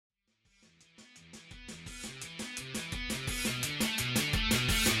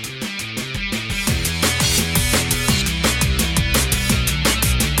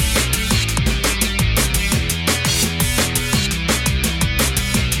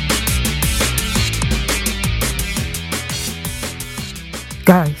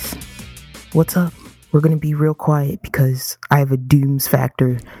Guys, what's up? We're gonna be real quiet because I have a dooms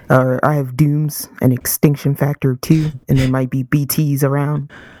factor, or I have dooms and extinction factor too, and there might be BTs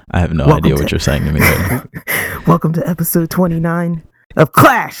around. I have no idea what you're saying to me right now. Welcome to episode 29 of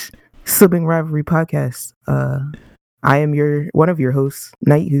Clash Sibling Rivalry Podcast. I am one of your hosts,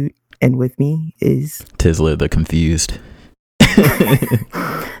 Night Hoot, and with me is Tizler the Confused.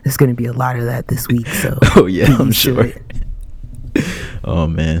 There's gonna be a lot of that this week, so oh yeah, I'm sure. Oh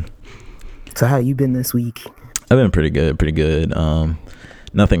man. So how you been this week? I've been pretty good.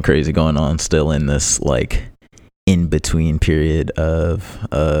 Nothing crazy going on. Still in this like in between period of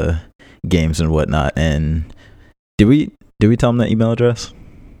games and whatnot. And did we tell them the email address?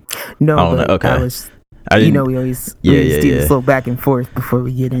 No, but okay. We always do this little back and forth before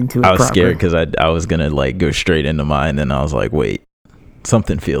we get into it. I was scared because I was gonna like go straight into mine, and I was like, wait,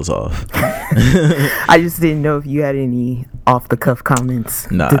 something feels off. I just didn't know if you had any off the cuff comments.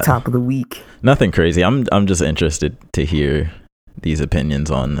 The top of the week. Nothing crazy. I'm just interested to hear these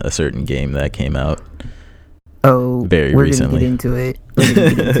opinions on a certain game that came out. Oh, very recently. We're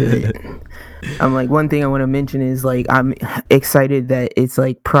gonna get into it. I'm like, one thing I want to mention is like I'm excited that it's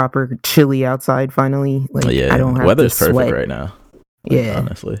like proper chilly outside finally. Like yeah, I don't have weather's to sweat perfect right now. Yeah,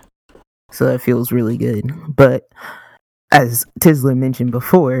 honestly. So that feels really good. But as Tizler mentioned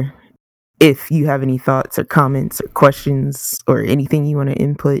before, if you have any thoughts or comments or questions or anything you want to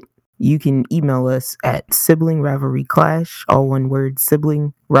input, you can email us at sibling rivalry clash, all one word,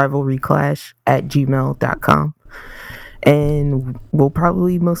 sibling rivalry clash @gmail.com. And we'll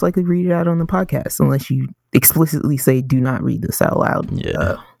probably most likely read it out on the podcast unless you explicitly say do not read this out loud.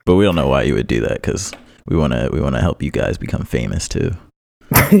 Yeah, but we don't know why you would do that because we want to help you guys become famous too.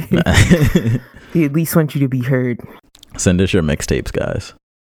 We at least want you to be heard. Send us your mixtapes, guys,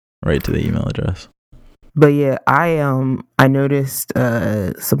 right to the email address. But yeah, I noticed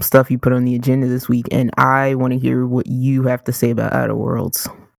some stuff you put on the agenda this week, and I want to hear what you have to say about Outer Worlds.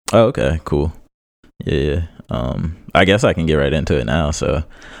 Oh, okay, cool. Yeah. I guess I can get right into it now. So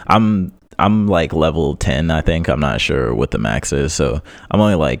I'm like level 10, I think. I'm not sure what the max is. So I'm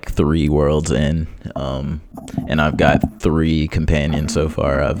only like 3 worlds in. And I've got 3 companions so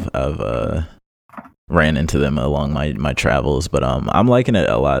far. I've ran into them along my travels, but I'm liking it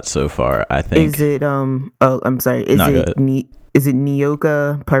a lot so far, I think. Is it I'm sorry. Is it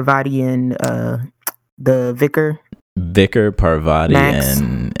Nyoka, Parvati, and the Vicar? Vicar, Parvati, Max?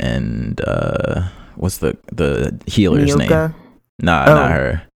 and what's the healer's Nyoka? name? Not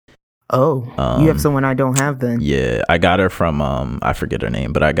her. Oh, you have someone I don't have then. Yeah, I got her from I forget her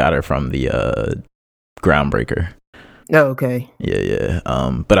name, but I got her from the Groundbreaker. Oh, okay. Yeah.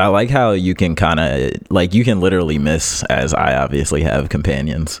 But I like how you can kind of like you can literally miss, as I obviously have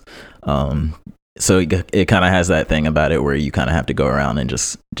companions. So it kind of has that thing about it where you kind of have to go around and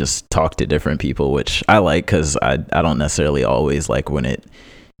just talk to different people, which I like because I don't necessarily always like when it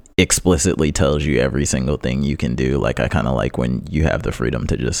explicitly tells you every single thing you can do. Like I kind of like when you have the freedom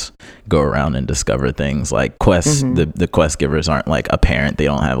to just go around and discover things. Like quests, the quest givers aren't like apparent. They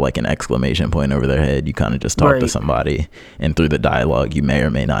don't have like an exclamation point over their head. You kind of just talk to somebody, and through the dialogue you may or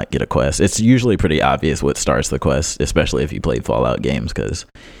may not get a quest. It's usually pretty obvious what starts the quest, especially if you play Fallout games, because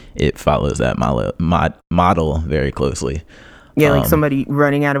it follows that model very closely. Yeah, like somebody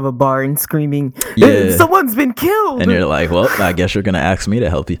running out of a bar and screaming, someone's been killed! And you're like, well, I guess you're going to ask me to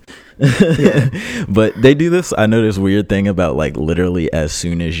help you. Yeah. But they do this, I know this weird thing about like literally as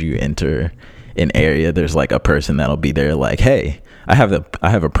soon as you enter an area, there's like a person that'll be there like, hey, I have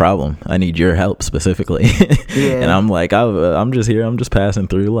a problem. I need your help specifically. Yeah. And I'm like, I'm just here. I'm just passing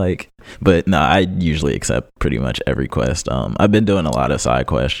through. Like, but no, I usually accept pretty much every quest. I've been doing a lot of side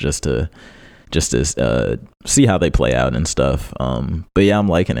quests just to see how they play out and stuff. But yeah, I'm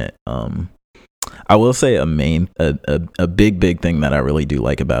liking it. I will say a big thing that I really do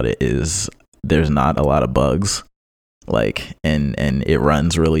like about it is there's not a lot of bugs, like, and it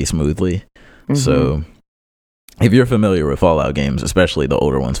runs really smoothly. So if you're familiar with Fallout games, especially the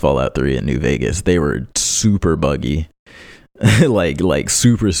older ones, Fallout 3 and New Vegas, they were super buggy. like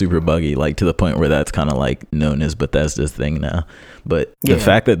super buggy, like to the point where that's kind of like known as Bethesda's thing now. But the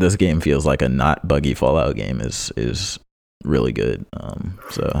fact that this game feels like a not buggy Fallout game is really good.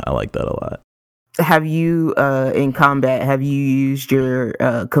 So I like that a lot. Have you in combat, have you used your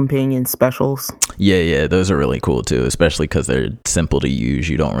companion specials? Yeah, those are really cool too, especially because they're simple to use.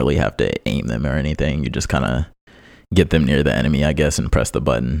 You don't really have to aim them or anything. You just kind of get them near the enemy, I guess, and press the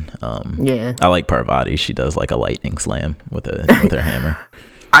button. I like Parvati. She does like a lightning slam with her hammer.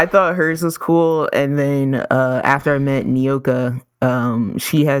 I thought hers was cool, and then after I met Nyoka,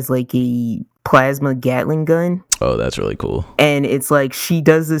 she has like a plasma Gatling gun. Oh, that's really cool. And it's like she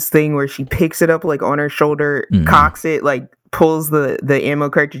does this thing where she picks it up like on her shoulder, cocks it, like pulls the ammo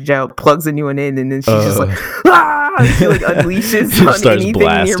cartridge out, plugs a new one in, and then she's just like, ah! She like unleashes on anything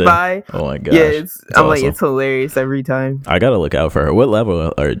blasting nearby. Oh my gosh. Yeah, I'm awesome. like, it's hilarious every time. I gotta look out for her. What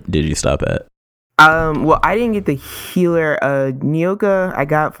level did you stop at? Well, I didn't get the healer. Nyoka I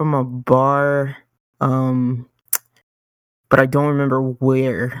got from a bar, but I don't remember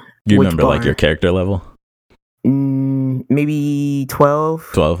where. You remember bar. Like your character level? Maybe 12.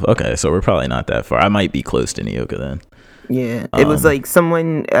 12. Okay, so we're probably not that far. I might be close to Nyoka then. Yeah, it was like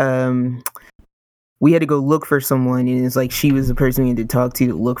someone. We had to go look for someone, and it's like she was the person we had to talk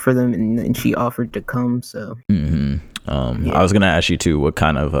to look for them, and she offered to come. So. Yeah. I was gonna ask you too. What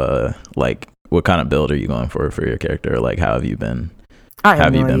kind of what kind of build are you going for your character? Like, how have you been?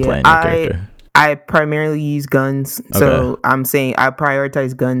 Have you been playing your character? I primarily use guns, so I'm saying I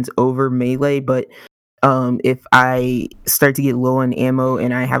prioritize guns over melee. But if I start to get low on ammo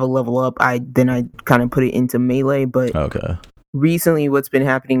and I have a level up, I kind of put it into melee. But recently, what's been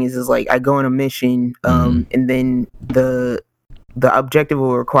happening is like I go on a mission, and then the objective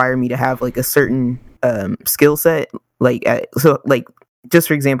will require me to have like a certain skill set, like just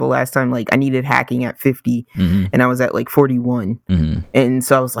for example, last time, like I needed hacking at 50 and I was at like 41. And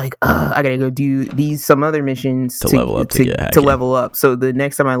so I was like, I gotta go do some other missions to level up. So the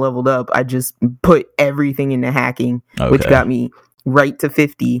next time I leveled up, I just put everything into hacking, which got me right to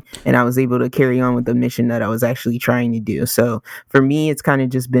 50, and I was able to carry on with the mission that I was actually trying to do. So for me, it's kind of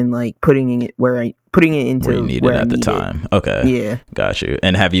just been like putting it into where you need it at the time. Okay. Yeah. Got you.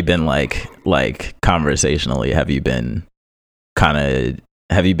 And have you been like conversationally, have you been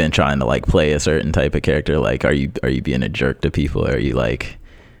trying to like play a certain type of character? Like, are you being a jerk to people? Are you like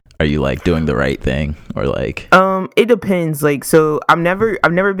doing the right thing, or like? It depends. Like, so I've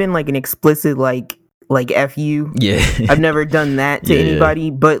never been like an explicit like F you. Yeah. I've never done that to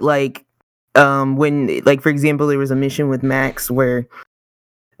anybody, but like, when, like, for example, there was a mission with Max where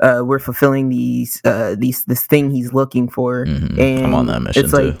we're fulfilling this thing he's looking for, and I'm on that mission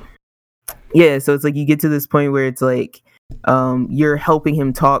too. Yeah, so it's like you get to this point where it's like you're helping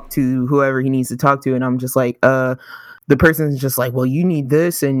him talk to whoever he needs to talk to, and I'm just like, the person's just like, well, you need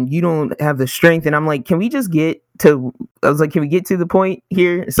this and you don't have the strength, and I'm like, can we get to the point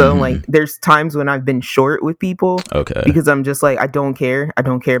here? So like, there's times when I've been short with people, because I'm just like, I don't care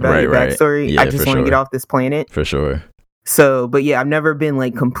about your backstory. I just want to get off this planet. For sure. So, but yeah, I've never been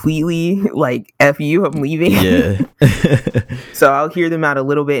like completely like F you, I'm leaving. Yeah. So I'll hear them out a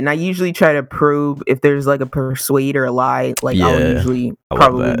little bit, and I usually try to probe if there's like a persuade or a lie. Like, I'll usually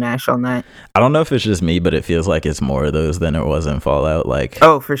probably mash on that. I don't know if it's just me, but it feels like it's more of those than it was in Fallout. Like,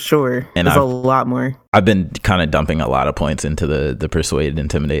 oh, for sure. And there's a lot more. I've been kind of dumping a lot of points into the persuade,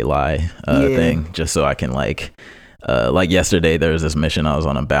 intimidate, lie thing, just so I can like yesterday there was this mission. I was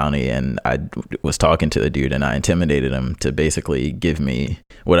on a bounty and I was talking to the dude and I intimidated him to basically give me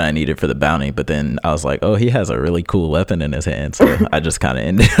what I needed for the bounty, but then I was like, oh, he has a really cool weapon in his hand, so I just kind of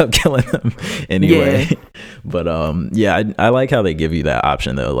ended up killing him anyway. But I like how they give you that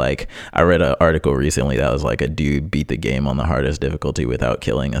option though. Like, I read an article recently that was like a dude beat the game on the hardest difficulty without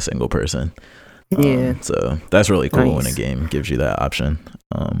killing a single person. So that's really cool when a game gives you that option.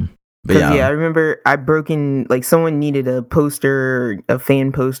 But I remember I broke in, like, someone needed a poster, a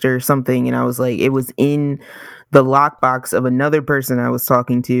fan poster or something, and I was like, it was in the lockbox of another person I was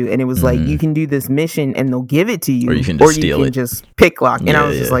talking to, and it was like, you can do this mission and they'll give it to you, or you can just pick lock. And I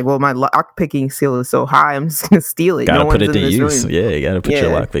was just like, well, my lock picking skill is so high, I'm just gonna steal it. Gotta put it to use. Yeah, you gotta put your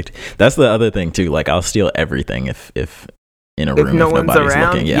lock pick. That's the other thing too. Like, I'll steal everything if in a room if nobody's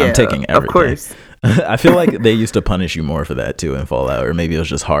around, looking. Yeah, I'm taking everything. Of course. I feel like they used to punish you more for that too in Fallout, or maybe it was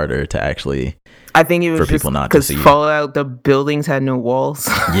just harder to actually. I think it was for just people not to see. Because Fallout, the buildings had no walls.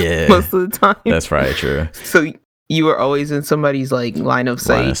 Yeah, most of the time. That's right. True. So you were always in somebody's like line of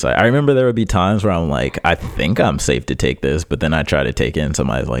sight. I remember there would be times where I'm like, I think I'm safe to take this, but then I try to take it, and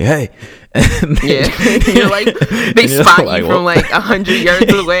somebody's like, "Hey," you're like, they spot you from like 100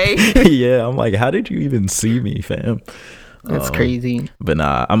 yards away. Yeah, I'm like, how did you even see me, fam? That's crazy. But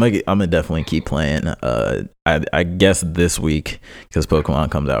nah, I'm gonna definitely keep playing. I guess this week, because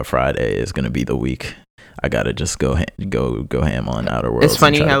Pokemon comes out Friday, is gonna be the week. I gotta just go ham on Outer Worlds. It's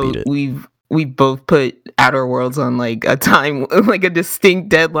funny how we both put Outer Worlds on like a time, like a distinct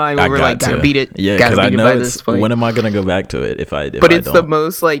deadline where we're like, gotta beat it. Yeah, because I know it's. When am I gonna go back to it if I? But it's the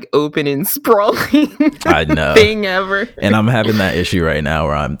most like open and sprawling I know thing ever. And I'm having that issue right now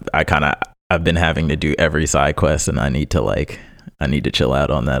where I've been having to do every side quest, and I need to chill out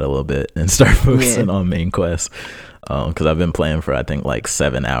on that a little bit and start focusing on main quests. because I've been playing for I think like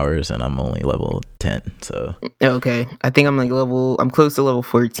 7 hours and I'm only level 10. So Okay, I think I'm like I'm close to level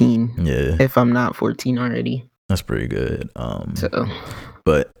 14. yeah, If I'm not 14 already. that's pretty good. So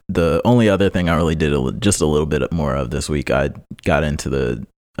But the only other thing I really did just a little bit more of this week, I got into the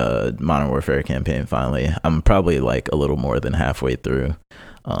Modern Warfare campaign finally. I'm probably like a little more than halfway through.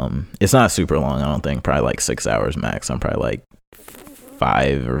 It's not super long, I don't think, probably like 6 hours max. I'm probably like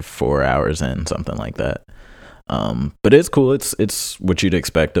 5 or 4 hours in, something like that. But it's cool. It's what you'd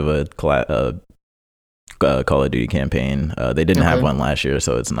expect of a Call of Duty campaign. They didn't have one last year,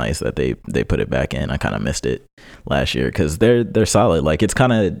 so it's nice that they put it back in. I kind of missed it last year because they're solid. Like, it's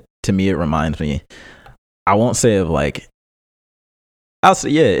kind of, to me, it reminds me, I won't say of like, I'll say,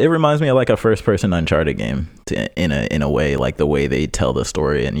 yeah, it reminds me of like a first person Uncharted game in a way, like the way they tell the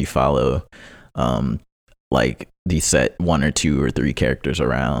story and you follow like the set 1 or 2 or 3 characters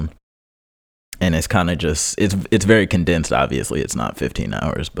around. And it's kind of just, it's very condensed. Obviously, it's not 15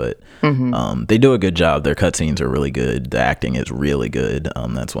 hours, but they do a good job. Their cutscenes are really good. The acting is really good.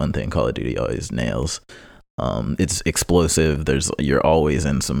 That's one thing Call of Duty always nails. It's explosive. You're always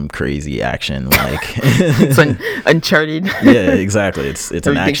in some crazy action, like it's Uncharted. Yeah, exactly. It's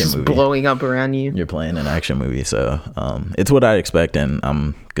an action movie blowing up around you. You're playing an action movie, so it's what I expect, and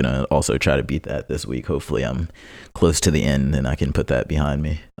I'm gonna also try to beat that this week. Hopefully, I'm close to the end and I can put that behind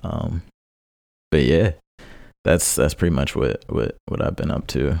me. But yeah, that's pretty much what I've been up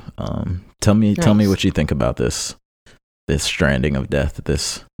to. Tell me what you think about this Stranding of Death,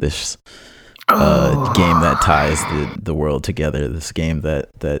 this game that ties the world together, this game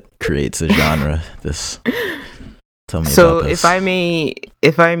that creates a genre. Tell me about this. So if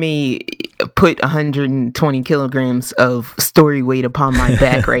I may put 120 kilograms of story weight upon my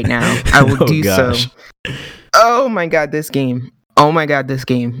back right now, I will do gosh. so. Oh my god, this game.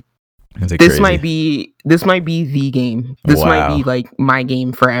 This crazy? might be the game. This might be like my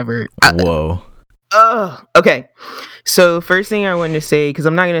game forever. Whoa. Okay. So first thing I wanted to say, because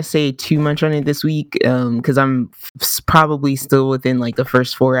I'm not gonna say too much on it this week, because I'm probably still within like the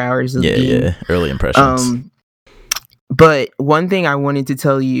first 4 hours of the game. Yeah, early impressions. But one thing I wanted to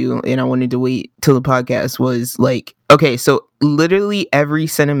tell you, and I wanted to wait till the podcast, was like, okay, so literally every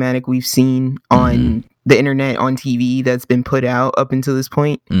cinematic we've seen on the internet, on TV, that's been put out up until this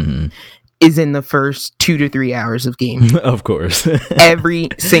point is in the first 2 to 3 hours of game. Of course. Every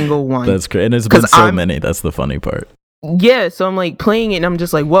single one. That's great. And it's been so many. That's the funny part. Yeah, so I'm like playing it and I'm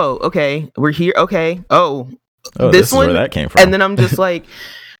just like, whoa, okay, we're here. Okay. Oh, this one, is where that came from. And then I'm just like,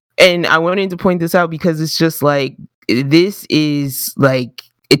 and I wanted to point this out because it's just like, this is like,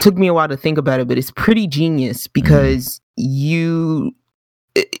 it took me a while to think about it, but it's pretty genius because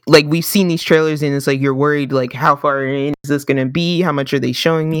like, we've seen these trailers and it's like, you're worried, like, how far in is this gonna be? How much are they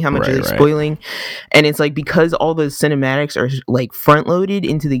showing me? How much are they spoiling? And it's like, because all the cinematics are like front loaded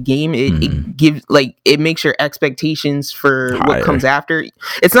into the game, it gives, like, it makes your expectations for higher. What comes after.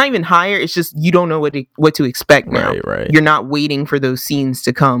 It's not even higher. It's just, you don't know what to expect now. Right. You're not waiting for those scenes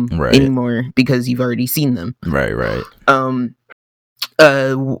to come anymore because you've already seen them. Right.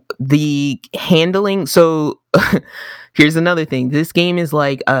 The handling, so here's another thing. This game is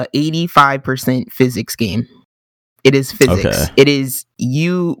like a 85% physics game. It is physics. Okay. It is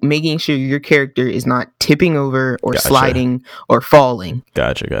you making sure your character is not tipping over or sliding or falling.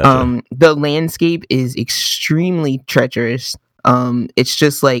 Gotcha. The landscape is extremely treacherous. It's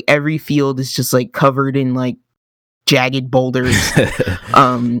just like every field is just like covered in like jagged boulders.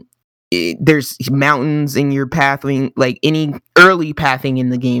 There's mountains in your pathing, like any early pathing in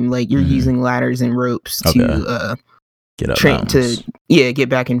the game, like you're using ladders and ropes to get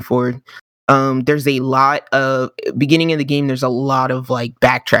back and forth. There's a lot of beginning of the game. There's a lot of like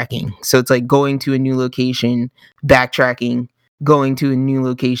backtracking. So it's like going to a new location, backtracking, going to a new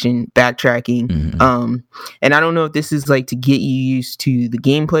location, backtracking. And I don't know if this is like to get you used to the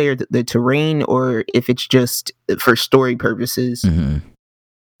gameplay or the terrain, or if it's just for story purposes.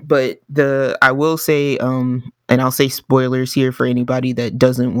 But I will say, and I'll say spoilers here for anybody that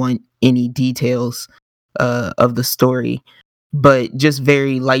doesn't want any details of the story, but just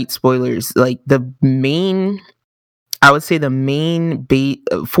very light spoilers. Like I would say the main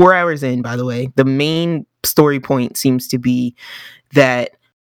 4 hours in, by the way, the main story point seems to be that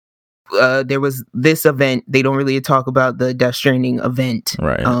there was this event. They don't really talk about the Death Stranding event,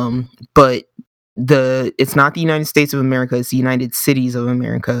 right? But it's not the United States of America, it's the United Cities of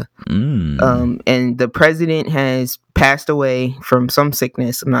America. And the president has passed away from some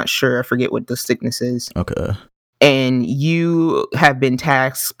sickness. I'm not sure. I forget what the sickness is. Okay. And you have been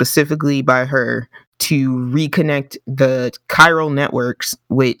tasked specifically by her to reconnect the chiral networks,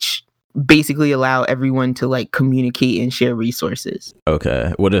 which basically allow everyone to like communicate and share resources.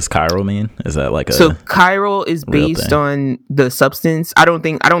 Okay. What does chiral mean? Is that like a So chiral is real based thing? on the substance. I don't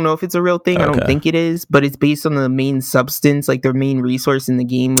know if it's a real thing. I don't Okay. think it is, but it's based on the main substance, like their main resource in the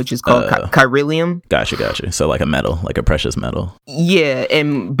game, which is called chiralium. Gotcha. So like a metal, like a precious metal. Yeah,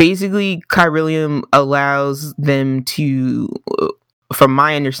 and basically chiralium allows them to, from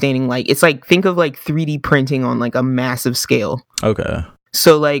my understanding, like it's like, think of like 3D printing on like a massive scale. Okay.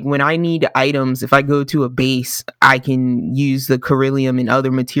 So like when I need items, if I go to a base, I can use the chiralium and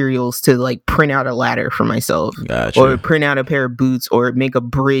other materials to like print out a ladder for myself, Gotcha. or print out a pair of boots, or make a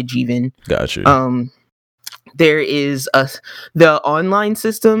bridge even. Gotcha. There is the online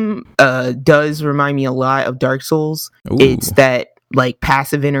system does remind me a lot of Dark Souls. Ooh, It's that like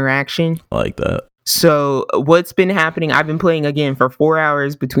passive interaction. I like that. So what's been happening, I've been playing again for 4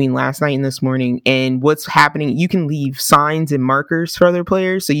 hours between last night and this morning, and what's happening, you can leave signs and markers for other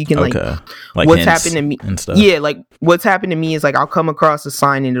players, so you can like what's happened to me and stuff. Yeah, like what's happened to me is like I'll come across a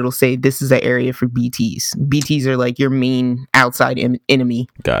sign and it'll say this is an area for BTs are like your main outside enemy.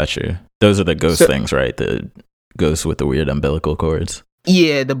 Gotcha. Those are the ghost things, right? The ghosts with the weird umbilical cords.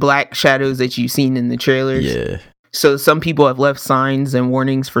 Yeah, the black shadows that you've seen in the trailers. Yeah. So some people have left signs and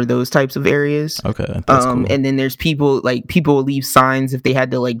warnings for those types of areas. Okay, that's cool. And then there's people will leave signs if they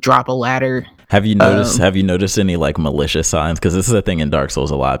had to like drop a ladder. Have you noticed any like malicious signs? Because this is a thing in Dark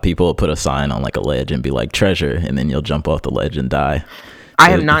Souls a lot. People will put a sign on like a ledge and be like treasure, and then you'll jump off the ledge and die. I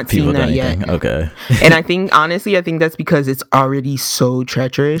have not seen that yet. Okay. And I think that's because it's already so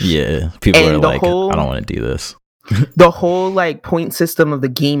treacherous. Yeah. People are like, I don't want to do this. The whole like point system of the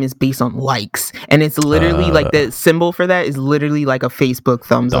game is based on likes, and it's literally like the symbol for that is literally like a Facebook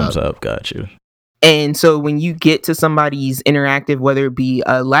thumbs up. Got you. And so when you get to somebody's interactive, whether it be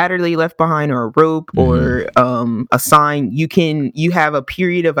a ladder they left behind or a rope or a sign, you have a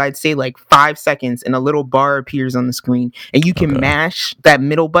period of, I'd say, like 5 seconds, and a little bar appears on the screen, and you can mash that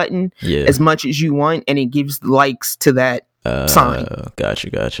middle button as much as you want, and it gives likes to that sign. Got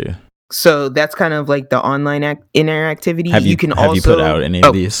you. So that's kind of like the online interactivity. Have you put out any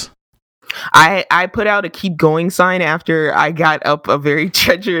of these? I put out a keep going sign after I got up a very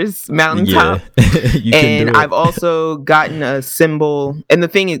treacherous mountaintop. Yeah. And I've also gotten a symbol. And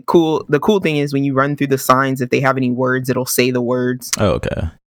the cool thing is when you run through the signs, if they have any words, it'll say the words. Oh, okay.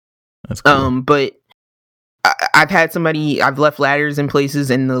 That's cool. But I've left ladders in places,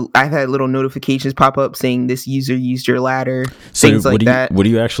 and I've had little notifications pop up saying this user used your ladder. So things like that. What do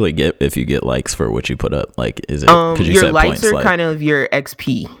you actually get if you get likes for what you put up? Like, is it because you your said likes points, are kind of your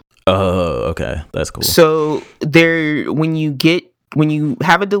XP. Oh, okay, that's cool. So when you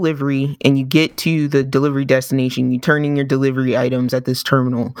have a delivery and you get to the delivery destination, you turn in your delivery items at this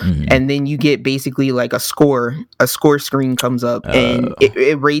terminal, and then you get basically like a score screen comes up, and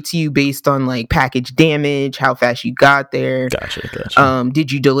it rates you based on like package damage, how fast you got there. Gotcha.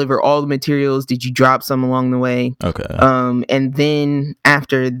 Did you deliver all the materials? Did you drop some along the way? Okay. And then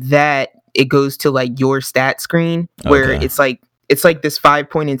after that, it goes to like your stat screen where it's like this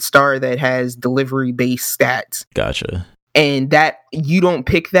 5-pointed star that has delivery based stats. Gotcha. And that you don't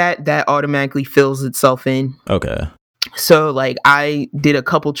pick that automatically fills itself in. Okay. So like I did a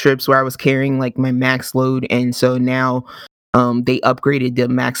couple trips where I was carrying like my max load, and so now they upgraded the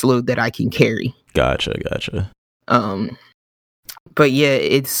max load that I can carry. Gotcha. But yeah,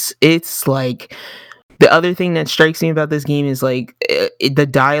 it's like the other thing that strikes me about this game is like the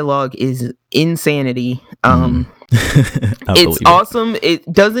dialogue is insanity. It's awesome.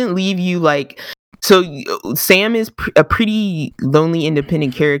 It doesn't leave you like. So Sam is a pretty lonely,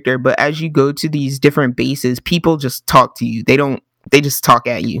 independent character, but as you go to these different bases, people just talk to you. They just talk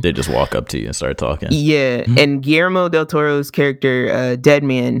at you. They just walk up to you and start talking. Yeah, and Guillermo del Toro's character,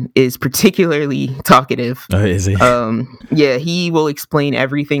 Deadman, is particularly talkative. Oh, is he? Yeah, he will explain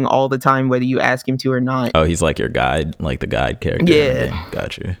everything all the time, whether you ask him to or not. Oh, he's like your guide, like the guide character. Yeah.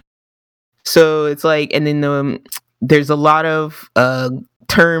 Gotcha. So it's like, and then there's a lot of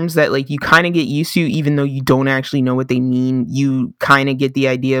terms that like you kind of get used to, even though you don't actually know what they mean. You kind of get the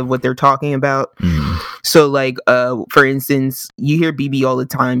idea of what they're talking about. So like for instance, you hear BB all the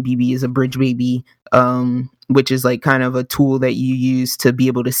time. BB is a bridge baby, which is like kind of a tool that you use to be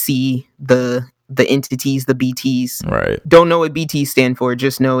able to see the entities, the BTs. Right. Don't know what BTs stand for,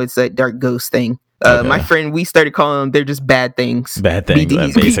 just know it's that dark ghost thing. Okay. My friend, we started calling them, they're just bad things. Basically.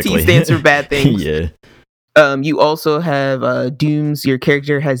 BT stands for bad things. Yeah. You also have dooms. Your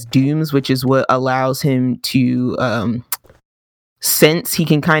character has dooms, which is what allows him to sense. He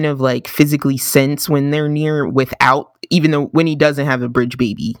can kind of like physically sense when they're near without, even though when he doesn't have a bridge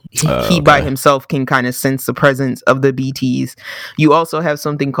baby, he by himself can kind of sense the presence of the BTs. You also have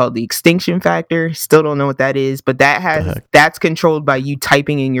something called the extinction factor. Still don't know what that is, but that's controlled by you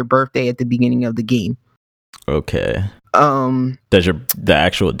typing in your birthday at the beginning of the game. Okay. Does the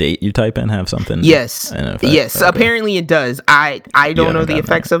actual date you type in have something? Yes. Yes. Okay. Apparently it does. I don't know the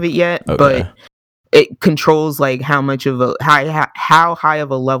effects of it yet, but it controls like how much of a how high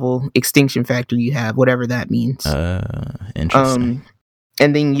of a level extinction factor you have, whatever that means. Interesting.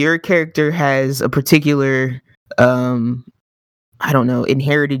 And then your character has a particular I don't know,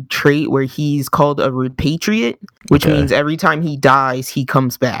 inherited trait where he's called a repatriate, which means every time he dies, he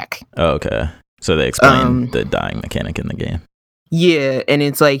comes back. Okay. So they explain the dying mechanic in the game. Yeah, and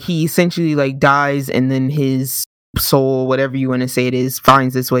it's like he essentially like dies, and then his soul, whatever you want to say it is,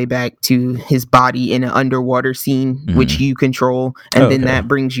 finds its way back to his body in an underwater scene, which you control, and then that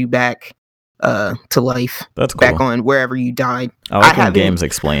brings you back to life. That's cool. Back on wherever you died. I like when games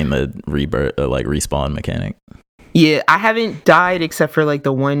explain the rebirth, like respawn mechanic. Yeah, I haven't died except for like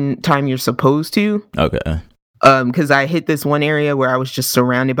the one time you're supposed to. Okay. Because I hit this one area where I was just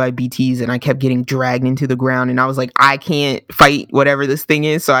surrounded by BTs and I kept getting dragged into the ground, and I was like, I can't fight whatever this thing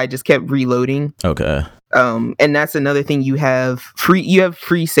is, so I just kept reloading. Okay. And that's another thing, you have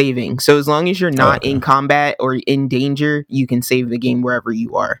free saving. So as long as you're not in combat or in danger, you can save the game wherever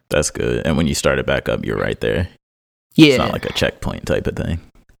you are. That's good. And when you start it back up, you're right there. Yeah. It's not like a checkpoint type of thing.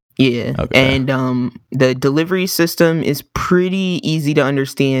 Yeah. Okay. And the delivery system is pretty easy to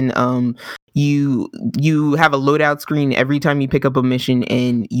understand. You have a loadout screen every time you pick up a mission,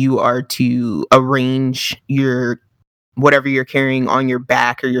 and you are to arrange your whatever you're carrying on your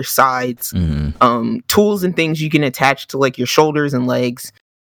back or your sides. Tools and things you can attach to like your shoulders and legs,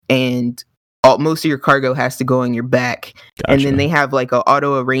 and most of your cargo has to go on your back. Gotcha. And then they have like a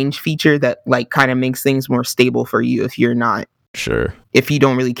auto arrange feature that like kind of makes things more stable for you if you're not sure, if you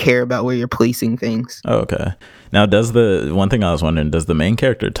don't really care about where you're placing things. Okay. Now, does the main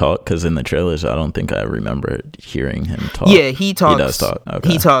character talk? Because in the trailers, I don't think I remember hearing him talk. Yeah, he talks. He does talk. Okay.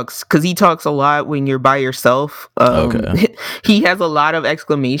 He talks because he talks a lot when you're by yourself. He has a lot of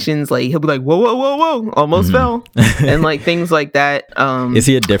exclamations. Like he'll be like, "Whoa, whoa, whoa, whoa! Almost fell," and like things like that. Is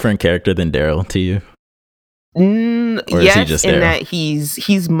he a different character than Daryl to you? Yes, is he just in that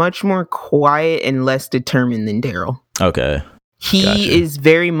he's much more quiet and less determined than Daryl. Okay. He is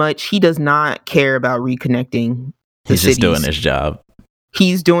very much, he does not care about reconnecting. He's just doing his job.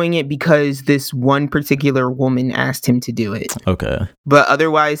 He's doing it because this one particular woman asked him to do it. Okay. But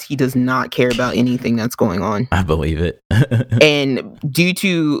otherwise, he does not care about anything that's going on. I believe it. And due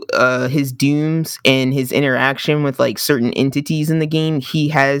to his dooms and his interaction with like certain entities in the game,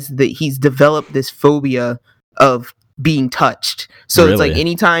 he's developed this phobia of being touched. So It's like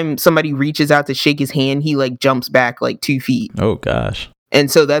anytime somebody reaches out to shake his hand, he like jumps back like 2 feet. Oh gosh.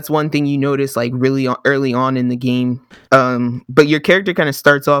 And so that's one thing you notice like really early on in the game. But your character kind of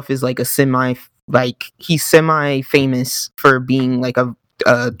starts off as like he's semi-famous for being like a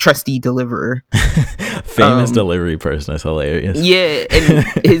trusty deliverer. Famous delivery person is hilarious. Yeah, and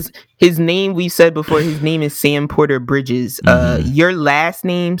his name, we said before, his name is Sam Porter Bridges. Your last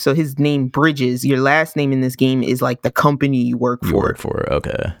name, so his name Bridges, your last name in this game is like the company you work for.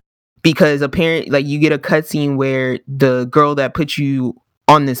 Okay. Because apparently, like, you get a cutscene where the girl that put you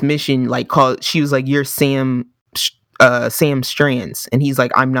on this mission, like, she was like, "You're Sam Strands," and he's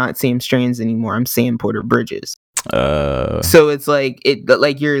like, "I'm not Sam Strands anymore. I'm Sam Porter Bridges." So it's like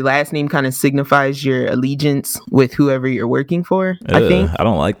your last name kind of signifies your allegiance with whoever you're working for. I think I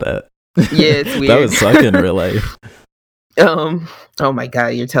don't like that. Yeah, it's weird. That would suck in real life. Oh my god,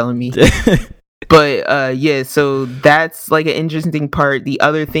 you're telling me. But yeah, so that's like an interesting part. The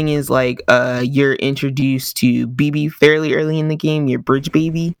other thing is like you're introduced to BB fairly early in the game, your bridge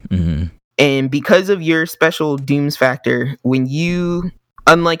baby. And because of your special dooms factor,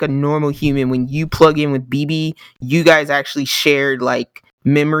 unlike a normal human, when you plug in with BB, you guys actually shared like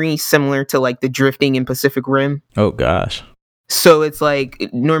memory similar to like the drifting in Pacific Rim. Oh gosh. So it's like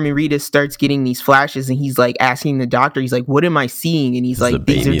Norman Reedus starts getting these flashes, and he's like asking the doctor, he's like, "What am I seeing?" And he's like,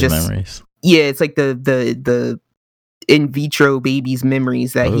 "These are just memories." Yeah, it's like the in vitro baby's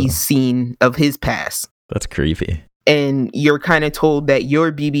memories that he's seen of his past. That's creepy. And you're kind of told that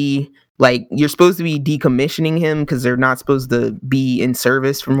your BB, like, you're supposed to be decommissioning him because they're not supposed to be in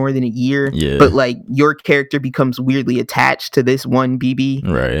service for more than a year. Yeah. But like your character becomes weirdly attached to this one BB.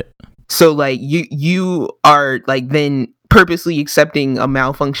 Right. So like you are like then purposely accepting a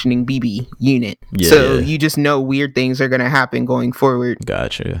malfunctioning BB unit. Yeah, so you just know weird things are gonna happen going forward.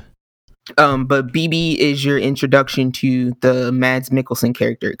 Gotcha. But BB is your introduction to the Mads Mikkelsen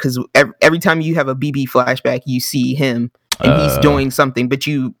character, because every time you have a BB flashback, you see him and he's doing something, but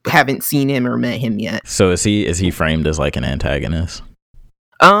you haven't seen him or met him yet. So is he framed as like an antagonist?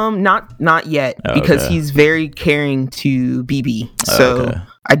 Not yet, because he's very caring to BB. So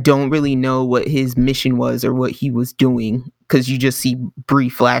I don't really know what his mission was or what he was doing, because you just see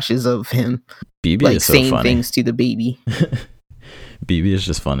brief flashes of him BB like is so saying funny. things to the baby. BB is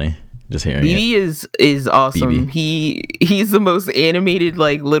just funny. Just hearing BB is awesome. BB. He's the most animated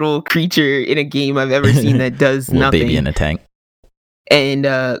like little creature in a game I've ever seen that does nothing. Baby in a tank. And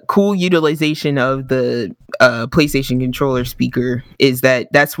cool utilization of the PlayStation controller speaker is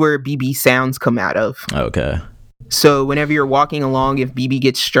that's where BB sounds come out of. Okay. So whenever you're walking along, if BB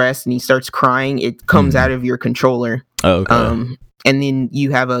gets stressed and he starts crying, it comes out of your controller. Okay. And then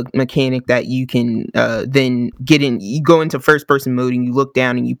you have a mechanic that you can then get in. You go into first person mode and you look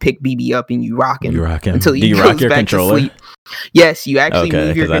down and you pick BB up and you rock him. Until he goes back to sleep. Yes, you actually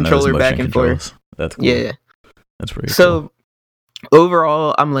move your controller back and forth. That's cool. Yeah, that's pretty cool. So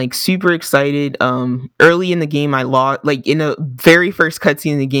overall, I'm like super excited. Early in the game, I lost, like in the very first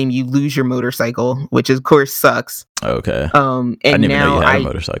cutscene in the game, you lose your motorcycle, which of course sucks. Okay. And I didn't even now know you had a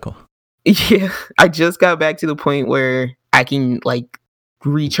motorcycle. Yeah, I just got back to the point where I can like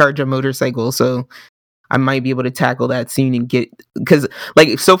recharge a motorcycle, so I might be able to tackle that soon and get, because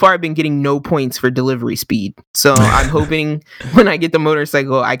like so far I've been getting no points for delivery speed, so I'm hoping when I get the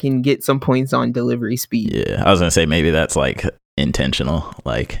motorcycle I can get some points on delivery speed. Yeah, I was gonna say maybe that's like intentional,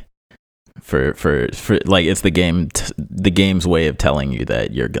 like for like it's the game's way of telling you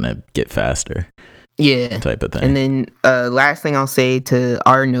that you're gonna get faster. Yeah, type of thing. And then last thing I'll say to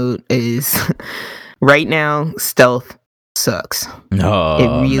our note is right now stealth sucks.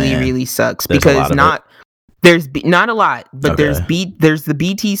 Oh, it really sucks. There's because there's not a lot, but there's the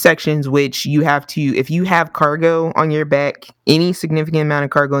BT sections, which you have to, if you have cargo on your back, any significant amount of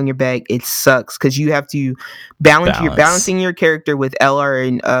cargo on your back, it sucks because you have to you're balancing your character with L2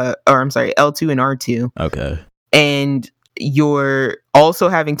 and R2. Okay. And you're also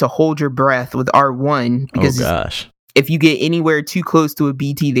having to hold your breath with R1 because if you get anywhere too close to a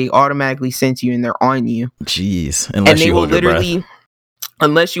BT, they automatically sense you and they're on you. Jeez. Unless you hold your breath.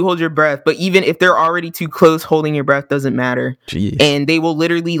 Unless you hold your breath. But even if they're already too close, holding your breath doesn't matter. Jeez. And they will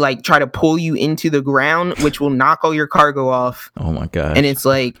literally like try to pull you into the ground, which will knock all your cargo off. Oh my god. And it's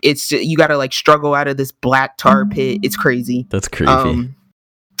like, you gotta like struggle out of this black tar pit. It's crazy. That's creepy.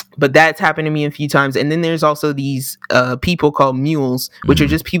 But that's happened to me a few times. And then there's also these people called mules, which are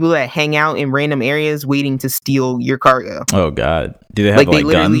just people that hang out in random areas waiting to steal your cargo. Oh god. Do they have like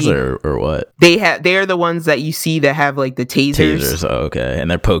guns or what? They're the ones that you see that have like the tasers. Oh, okay.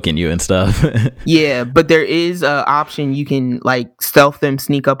 And they're poking you and stuff. Yeah, but there is an option you can like stealth them,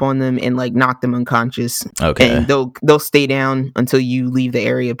 sneak up on them, and like knock them unconscious. Okay. And they'll stay down until you leave the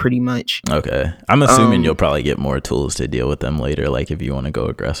area pretty much. Okay. I'm assuming you'll probably get more tools to deal with them later, like if you want to go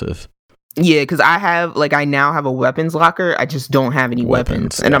aggressive. Yeah, because I now have a weapons locker. I just don't have any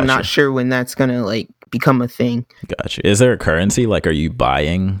weapons. And I'm not sure when that's gonna like become a thing. Gotcha. Is there a currency? Like, are you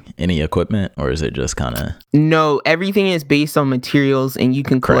buying any equipment, or is it just kind of? No, everything is based on materials, and you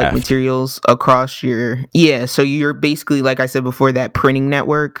can collect materials across your. Yeah, so you're basically, like I said before, that printing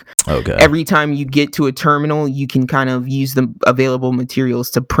network. Okay. Every time you get to a terminal, you can kind of use the available materials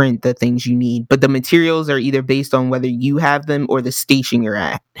to print the things you need. But the materials are either based on whether you have them or the station you're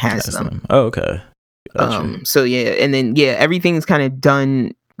at has them. Oh, okay. Gotcha. So yeah, and then everything's kind of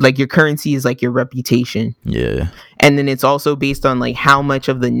done. Like your currency is like your reputation. Yeah. And then it's also based on like how much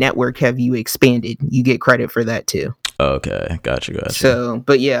of the network have you expanded. You get credit for that too. Okay. Gotcha. So,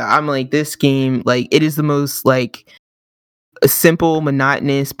 but yeah, I'm like, this game, like it is the most like simple,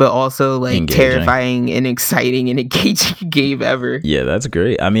 monotonous, but also like engaging, terrifying and exciting and engaging game ever. Yeah, that's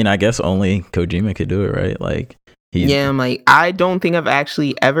great. I mean, I guess only Kojima could do it, right? Like I'm like, I don't think I've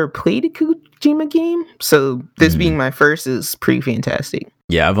actually ever played a Kojima game. So this being my first is pretty fantastic.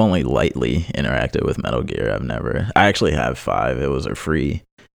 Yeah, I've only lightly interacted with Metal Gear. I actually have 5. It was a free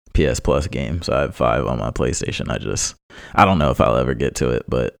PS Plus game, so I have 5 on my PlayStation. I don't know if I'll ever get to it,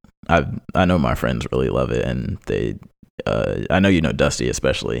 but I know my friends really love it, and they I know Dusty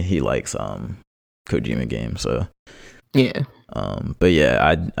especially. He likes Kojima games, so yeah. But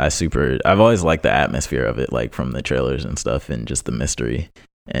yeah, I've always liked the atmosphere of it, like from the trailers and stuff, and just the mystery.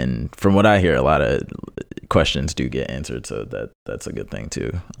 And from what I hear, a lot of questions do get answered, so that's a good thing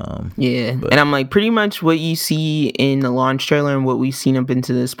too. And I'm like, pretty much what you see in the launch trailer and what we've seen up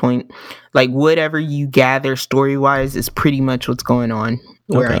into this point, like whatever you gather story wise is pretty much what's going on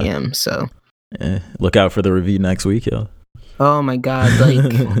where I am. So look out for the review next week, y'all. Oh my god,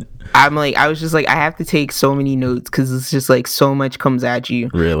 like I was just like, I have to take so many notes because it's just like so much comes at you.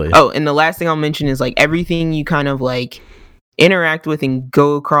 Really? Oh, and the last thing I'll mention is like everything you kind of like interact with and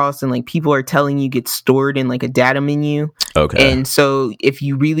go across and like people are telling you get stored in like a data menu. Okay. And so if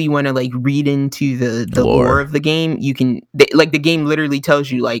you really want to like read into the lore of the game, you can like the game literally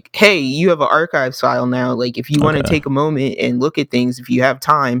tells you like, hey, you have an archives file now. Like if you want to take a moment and look at things, if you have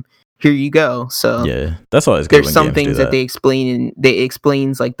time, here you go. So yeah, that's always good. There's some things that they explain, and they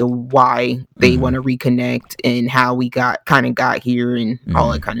explains like the why they want to reconnect and how we got here and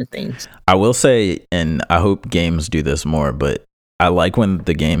all that kind of things. I will say, and I hope games do this more, but I like when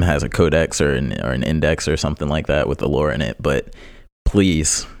the game has a codex or an index or something like that with the lore in it. But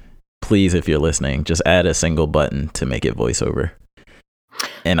please, if you're listening, just add a single button to make it voiceover,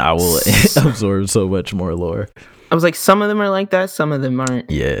 and I will absorb so much more lore. I was like, some of them are like that, some of them aren't.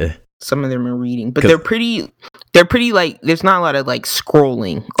 Yeah. Some of them are reading, but they're pretty like, there's not a lot of like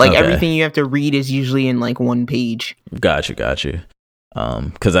scrolling. Like everything you have to read is usually in like one page. Got you.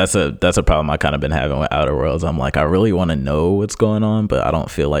 Because that's a problem I kind of been having with Outer Worlds. I'm like, I really want to know what's going on, but I don't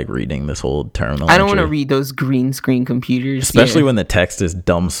feel like reading this whole terminal. I don't want to read those green screen computers, especially when the text is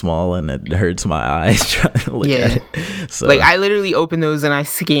dumb small and it hurts my eyes trying to look at it. So like I literally open those and I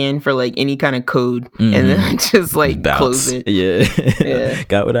scan for like any kind of code, and then I just like close it. Yeah.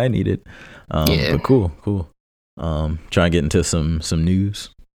 Got what I needed. But cool. Trying to get into some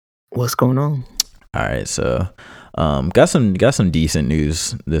news. What's going on? All right, so got some decent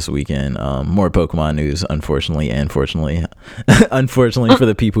news this weekend. More Pokemon news, unfortunately and fortunately. Unfortunately for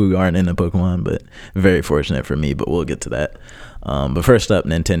the people who aren't into Pokemon, but very fortunate for me, but we'll get to that. But first up,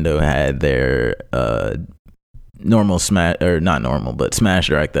 Nintendo had their normal Smash, or not normal, but Smash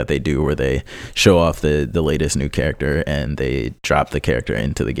Direct that they do, where they show off the latest new character and they drop the character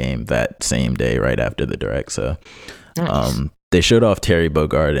into the game that same day right after the Direct. So nice. They showed off Terry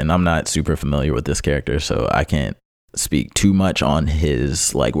Bogard, and I'm not super familiar with this character, so I can't speak too much on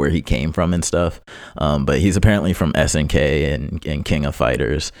his, like, where he came from and stuff. But he's apparently from SNK and King of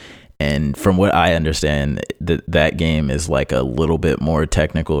Fighters. And from what I understand, that game is like a little bit more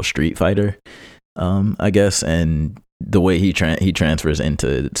technical Street Fighter, I guess. And the way he transfers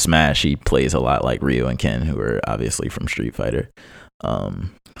into Smash, he plays a lot like Ryu and Ken, who are obviously from Street Fighter.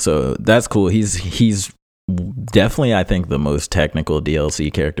 So that's cool. He's definitely, I think, the most technical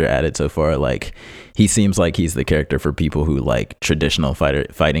DLC character added so far. Like, he seems like he's the character for people who like traditional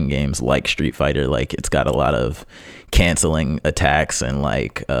fighting games like Street Fighter. Like, it's got a lot of canceling attacks, and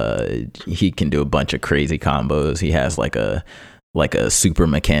like he can do a bunch of crazy combos. He has like a super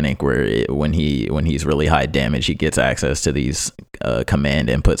mechanic where when he's really high damage, he gets access to these command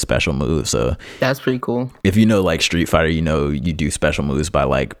input special moves. So that's pretty cool. If you know like Street Fighter, you know you do special moves by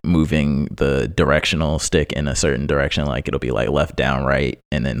like moving the directional stick in a certain direction. Like it'll be like left, down, right,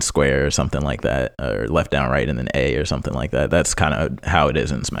 and then square or something like that, or left, down, right, and then A or something like that. That's kind of how it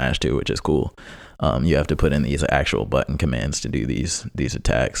is in Smash too, which is cool. You have to put in these actual button commands to do these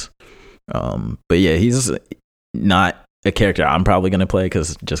attacks. But yeah, he's not a character I'm probably going to play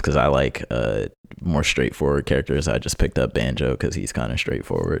because I like more straightforward characters. I just picked up Banjo because he's kind of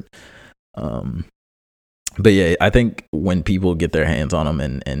straightforward. But yeah, I think when people get their hands on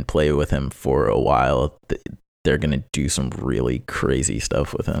him and play with him for a while, they're going to do some really crazy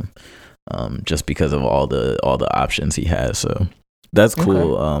stuff with him, just because of all the options he has. So that's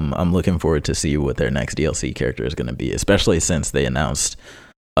cool. Okay. I'm looking forward to see what their next DLC character is going to be, especially since they announced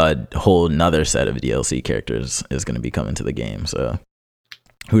a whole nother set of DLC characters is going to be coming to the game. So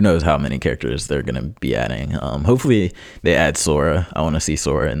who knows how many characters they're going to be adding. Hopefully they add Sora. I want to see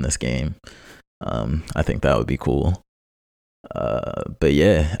Sora in this game. I think that would be cool. But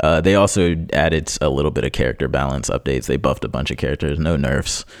yeah, they also added a little bit of character balance updates. They buffed a bunch of characters, no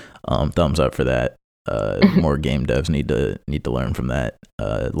nerfs. Thumbs up for that. More game devs need to learn from that.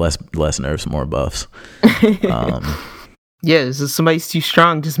 Less nerfs, more buffs. Yeah, so somebody's too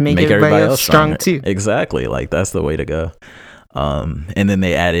strong, just make everybody else strong too. Exactly, like that's the way to go. And then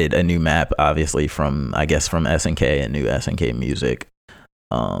they added a new map, obviously from SNK, and new SNK music.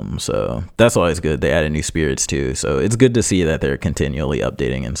 So that's always good. They added new spirits too, so it's good to see that they're continually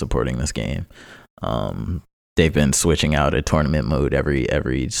updating and supporting this game. They've been switching out a tournament mode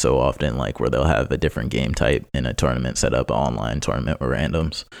every so often, like where they'll have a different game type in a tournament, set up an online tournament with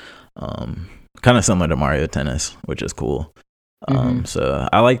randoms. Kind of similar to Mario Tennis, which is cool. So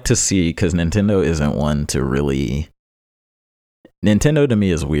I like to see, because Nintendo isn't one to really... Nintendo to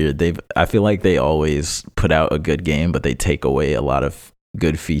me is weird. I feel like they always put out a good game, but they take away a lot of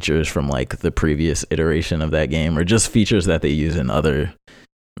good features from like the previous iteration of that game, or just features that they use in other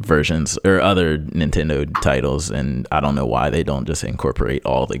versions or other Nintendo titles, and I don't know why they don't just incorporate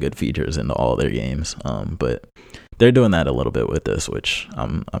all the good features into all their games. But they're doing that a little bit with this, which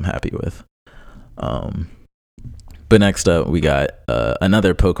I'm happy with. But next up, we got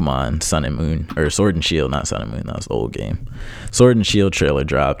another Pokemon Sun and Moon, or Sword and Shield, not Sun and Moon. That was the old game. Sword and Shield trailer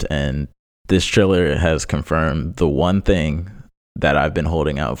dropped, and this trailer has confirmed the one thing that I've been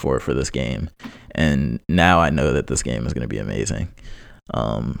holding out for this game. And now I know that this game is going to be amazing.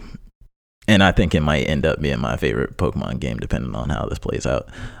 And I think it might end up being my favorite Pokemon game, depending on how this plays out.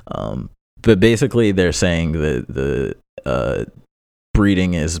 But basically, they're saying that the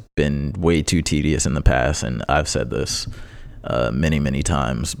breeding has been way too tedious in the past, and I've said this many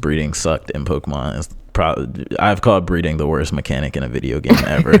times. Breeding sucked in Pokemon. I've called breeding the worst mechanic in a video game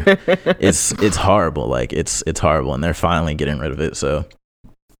ever. It's horrible. Like it's horrible, and they're finally getting rid of it. So,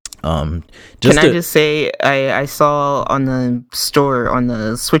 I just say I saw on the store, on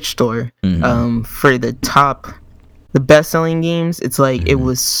the Switch store, for the best-selling games, it's like it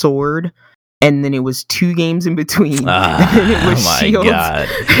was Sword, and then it was 2 games in between. And it was Shield. God.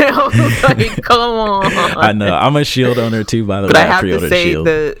 And I was like, come on. I know. I'm a Shield owner too, by the way. But I have to say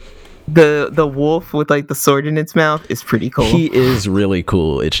the wolf with like the sword in its mouth is pretty cool. He is really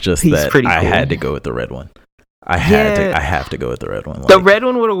cool. It's just that I had to go with the red one. I have to go with the red one. The red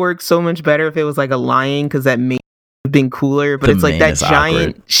one would have worked so much better if it was like a lion, because that mane would have been cooler. But it's like that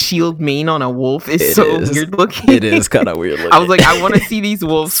giant awkward shield mane on a wolf is weird looking. It is kind of weird looking. I was like, I want to see these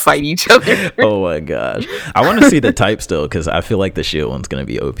wolves fight each other. Oh my gosh, I want to see the type still, because I feel like the shield one's gonna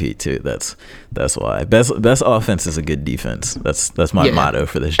be OP too. That's why best offense is a good defense. That's my motto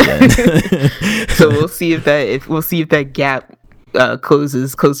for this gen. So we'll see if that gap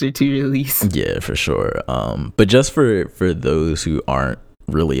closes closer to release. Yeah, for sure. But just for those who aren't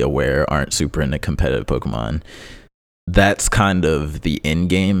really aware, aren't super into competitive Pokemon, that's kind of the end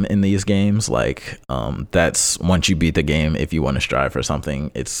game in these games. Like, that's once you beat the game, if you want to strive for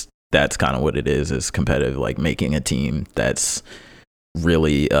something, that's kind of what it is competitive, like making a team that's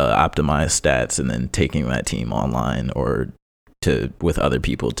really optimized stats, and then taking that team online or with other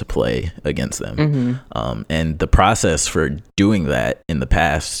people to play against them. And the process for doing that in the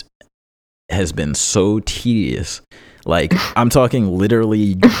past has been so tedious. Like, I'm talking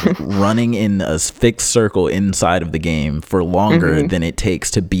literally running in a fixed circle inside of the game for longer than it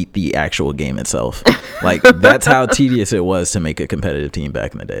takes to beat the actual game itself. Like, that's how tedious it was to make a competitive team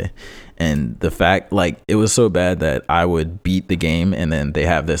back in the day. And the fact, like, it was so bad that I would beat the game, and then they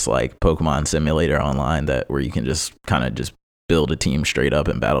have this like Pokemon simulator online where you can just kind of just build a team straight up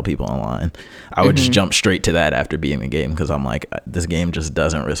and battle people online. I would just jump straight to that after beating the game, because I'm like, this game just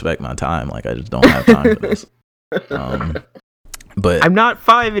doesn't respect my time. Like, I just don't have time for this. But I'm not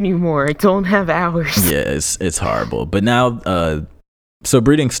 5 anymore. I don't have hours. Yeah, it's horrible. But now, so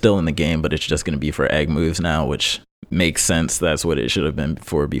breeding's still in the game, but it's just going to be for egg moves now, which makes sense. That's what it should have been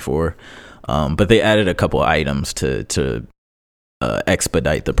before. But they added a couple items to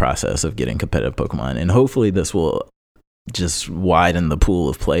expedite the process of getting competitive Pokemon, and hopefully this will just widen the pool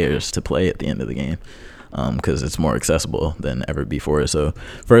of players to play at the end of the game, because it's more accessible than ever before. So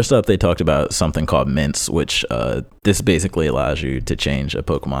first up, they talked about something called Mints, which this basically allows you to change a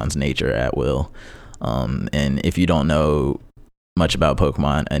Pokemon's nature at will. And if you don't know much about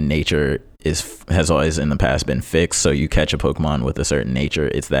Pokemon, a nature has always in the past been fixed. So you catch a Pokemon with a certain nature,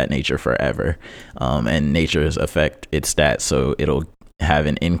 it's that nature forever. And natures affect its stats, so it'll have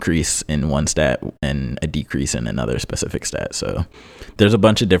an increase in one stat and a decrease in another specific stat. So there's a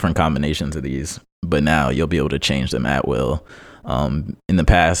bunch of different combinations of these, but now you'll be able to change them at will. In the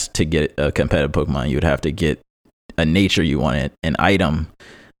past, to get a competitive Pokemon, you would have to get a nature you wanted, an item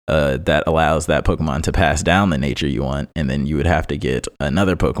that allows that Pokemon to pass down the nature you want, and then you would have to get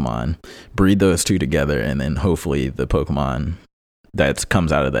another Pokemon, breed those two together, and then hopefully the Pokemon that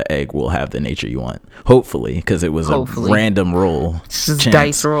comes out of the egg will have the nature you want. Hopefully, because it was a random roll. It's just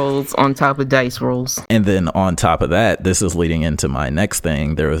dice rolls on top of dice rolls. And then on top of that, this is leading into my next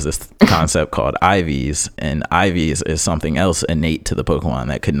thing. There was this concept called IVs, and IVs is something else innate to the Pokemon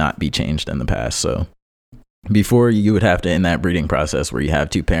that could not be changed in the past. So before, you would have to, in that breeding process where you have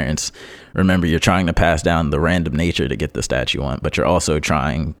two parents, remember, you're trying to pass down the random nature to get the stat you want, but you're also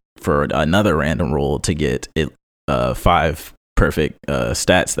trying for another random roll to get it 5 perfect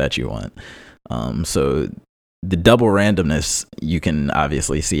stats that you want. So the double randomness, you can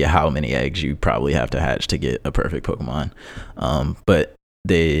obviously see how many eggs you probably have to hatch to get a perfect Pokemon. But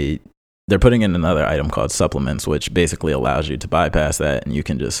they're putting in another item called supplements, which basically allows you to bypass that, and you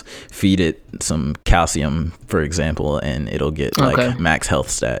can just feed it some calcium, for example, and it'll get like max health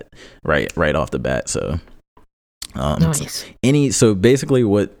stat right off the bat. So Nice. So basically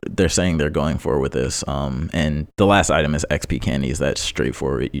what they're saying they're going for with this, and the last item is XP candies. That's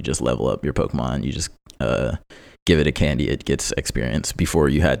straightforward. You just level up your Pokemon. You just give it a candy, it gets experience. Before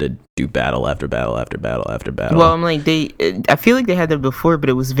you had to do battle after battle after battle after battle. Well, I'm like, I feel like they had that before, but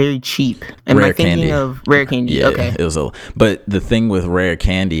it was very cheap. Am I thinking of rare candy? Yeah, okay. It was but the thing with rare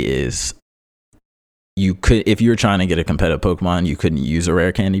candy is you could, if you were trying to get a competitive Pokemon, you couldn't use a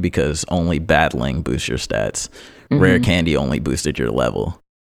rare candy because only battling boosts your stats. Rare candy only boosted your level.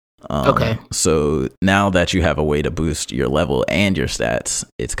 Okay. So now that you have a way to boost your level and your stats,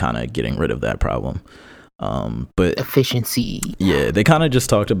 it's kind of getting rid of that problem. But efficiency. Yeah, they kind of just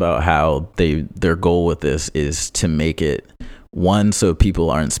talked about how their goal with this is to make it one, so people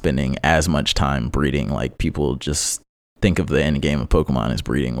aren't spending as much time breeding. Like, people just think of the end game of Pokemon as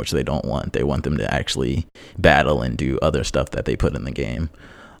breeding, which they don't want. They want them to actually battle and do other stuff that they put in the game.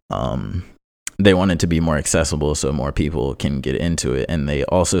 They want it to be more accessible so more people can get into it. And they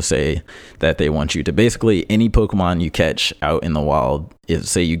also say that they want you to basically, any Pokemon you catch out in the wild, if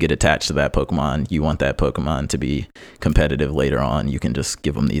say you get attached to that Pokemon, you want that Pokemon to be competitive later on, you can just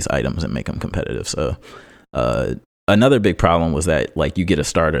give them these items and make them competitive. So another big problem was that, like, you get a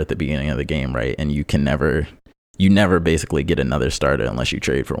starter at the beginning of the game, right? And you never basically get another starter unless you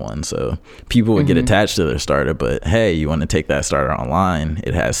trade for one. So people would get attached to their starter, but hey, you want to take that starter online,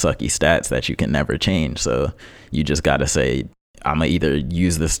 it has sucky stats that you can never change. So you just got to say, I'm gonna either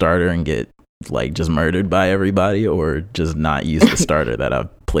use the starter and get like just murdered by everybody, or just not use the starter that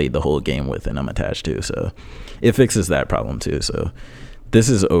I've played the whole game with and I'm attached to. So it fixes that problem too. So this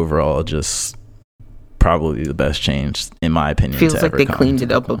is overall just probably the best change, in my opinion. Feels like they cleaned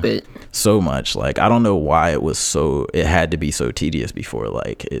it up a bit. So much. Like, I don't know why it had to be so tedious before.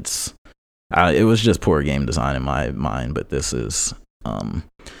 Like, it was just poor game design in my mind. But this is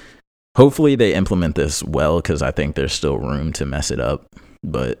hopefully they implement this well, because I think there's still room to mess it up.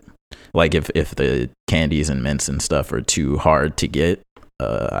 But like, if the candies and mints and stuff are too hard to get,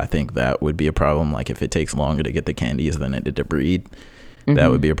 I think that would be a problem. Like, if it takes longer to get the candies than it did to breed,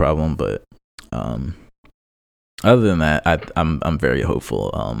 that would be a problem. But other than that, I'm very hopeful,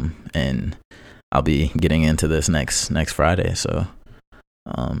 and I'll be getting into this next Friday, so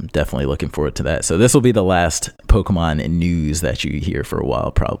definitely looking forward to that. So this will be the last Pokemon news that you hear for a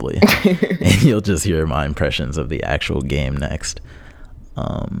while, probably, and you'll just hear my impressions of the actual game next.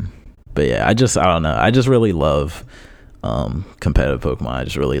 But yeah, I don't know. I just really love competitive Pokemon. I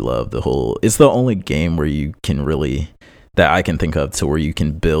just really love it's the only game where you can really, that I can think of, to where you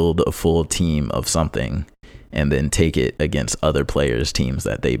can build a full team of something and then take it against other players' teams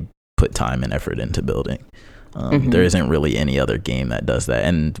that they put time and effort into building. There isn't really any other game that does that,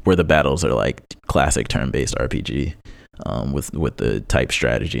 and where the battles are like classic turn-based RPG, with the type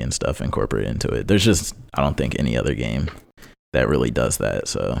strategy and stuff incorporated into it. There's just, I don't think, any other game that really does that.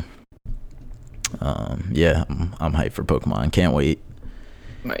 So yeah, I'm hyped for Pokemon. Can't wait.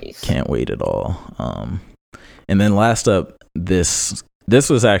 Nice. Can't wait at all. And then last up, this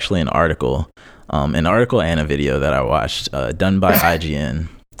was actually an article and a video that I watched, done by IGN,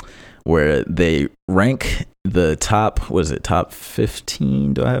 where they rank the top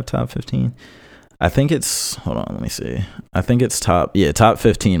 15? Do I have top 15? I think it's, hold on, let me see. I think it's top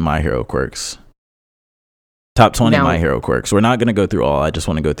 15 My Hero Quirks. Top 20 My Hero Quirks. We're not going to go through all. I just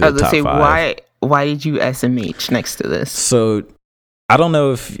want to go through the top 5. Why did you SMH next to this? So, I don't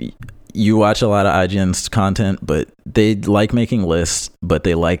know if you watch a lot of IGN's content, but they like making lists, but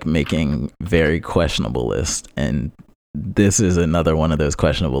they like making very questionable lists. And this is another one of those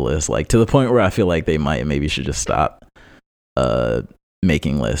questionable lists, like, to the point where I feel like they maybe should just stop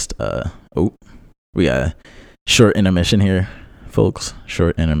making lists. We got a short intermission here, folks.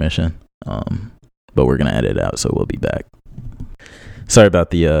 Short intermission. But we're gonna edit it out, so we'll be back. Sorry about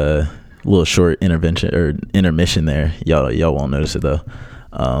the little short intermission there. Y'all won't notice it though.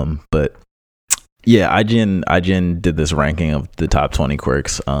 But yeah, IGN did this ranking of the top 20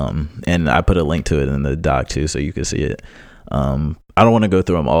 quirks, and I put a link to it in the doc too, so you can see it. I don't want to go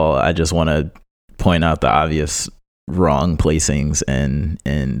through them all. I just want to point out the obvious wrong placings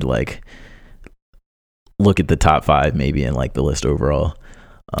and like look at the top 5 maybe, and like the list overall.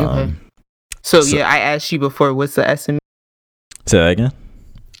 Okay. So yeah, I asked you before, what's the SMH? Say that again?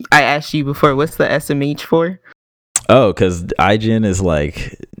 I asked you before, what's the SMH for? Oh, because IGN is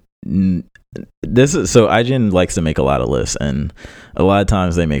like, IGN likes to make a lot of lists, and a lot of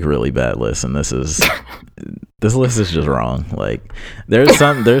times they make really bad lists, and this list is just wrong. Like, there's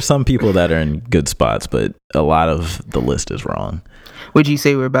some people that are in good spots, but a lot of the list is wrong. Would you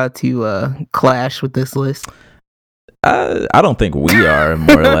say we're about to clash with this list? I don't think we are.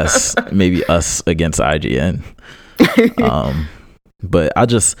 More or less, maybe us against IGN. But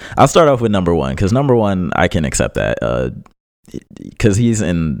I'll start off with number one, because number one I can accept that, because he's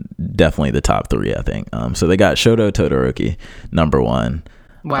in definitely the top three, I think. So they got Shoto Todoroki, number one.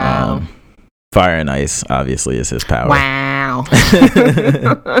 Wow. Fire and ice obviously is his power. Wow.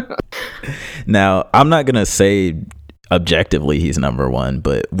 Now, I'm not gonna say objectively he's number one,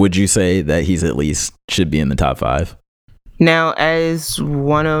 but would you say that he's at least should be in the top 5? Now, as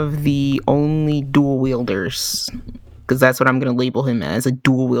one of the only dual wielders, because that's what I'm going to label him as, a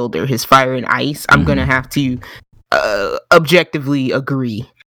dual wielder, his fire and ice, I'm going to have to objectively agree.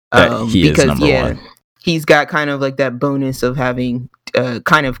 That he is number one. He's got kind of like that bonus of having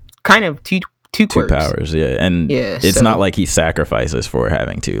kind of two quirks. Powers, yeah. And it's not like he sacrifices for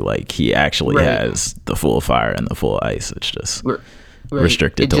having to. Like, he actually has the full fire and the full ice. It's just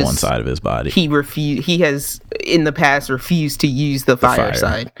restricted to one side of his body. He has in the past refused to use the fire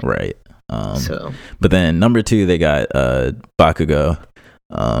side. Right. But then number 2, they got Bakugo.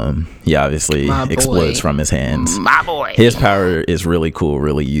 He obviously explodes from his hands. My boy. His power is really cool,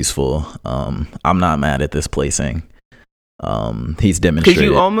 really useful. I'm not mad at this placing. He's demonstrated, because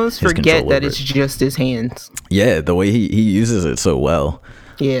you almost forget that it's just his hands. Yeah, the way he uses it so well.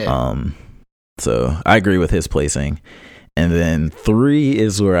 Yeah. So I agree with his placing. And then 3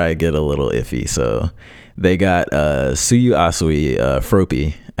 is where I get a little iffy. So they got Suyu Asui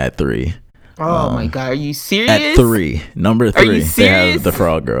Froppy at 3. Oh my god, are you serious? At 3, number 3, they have the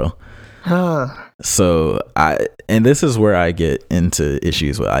Frog Girl. So this is where I get into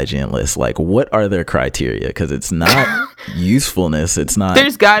issues with IGN lists. Like, what are their criteria? Because it's not usefulness. It's not.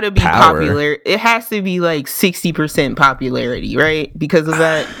 There's got to be power. popular. It has to be like 60% popularity, right? Because of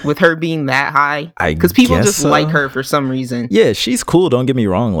that, with her being that high. Because people just like her for some reason. Yeah, she's cool. Don't get me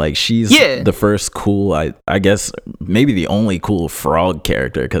wrong. Like, she's the first cool. I guess maybe the only cool frog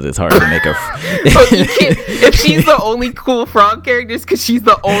character, because it's hard to make a. If she's the only cool frog character, it's because she's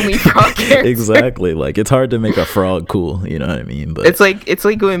the only frog character. Exactly. Like, it's hard to make a frog cool, you know what I mean? But it's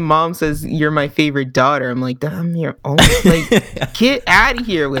like when mom says you're my favorite daughter. I'm like, I'm your only. Like, get out of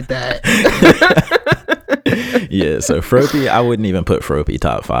here with that. Yeah, so Froppy, I wouldn't even put Froppy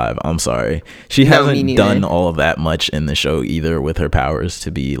top 5. I'm sorry, she hasn't done all of that much in the show either with her powers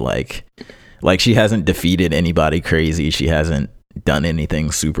to be like she hasn't defeated anybody crazy. She hasn't done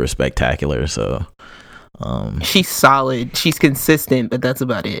anything super spectacular. So she's solid, she's consistent, but that's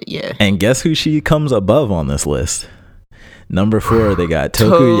about it. Yeah. And guess who she comes above on this list? Number 4, they got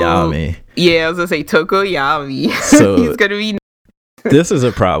Tokoyami. Yeah, I was gonna say Tokoyami. So he's gonna be. This is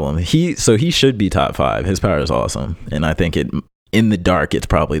a problem. He should be top 5. His power is awesome, and I think in the dark, it's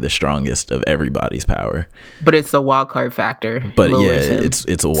probably the strongest of everybody's power. But it's the wild card factor. But yeah,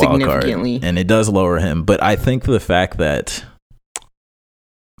 it's a wild card, and it does lower him. But I think the fact that.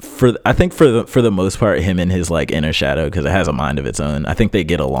 For the most part, him and his like inner shadow, because it has a mind of its own, I think they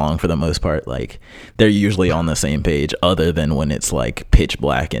get along for the most part. Like, they're usually on the same page, other than when it's like pitch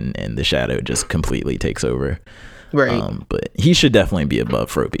black and the shadow just completely takes over. Right. But he should definitely be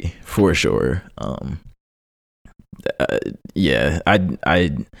above Froppy for sure. Yeah, I'm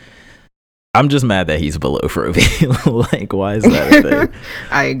just mad that he's below Froppy. Like, why is that a thing?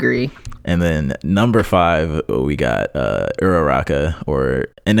 I agree. And then number 5, we got Uraraka,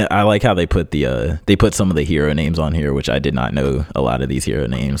 and I like how they put some of the hero names on here, which I did not know a lot of these hero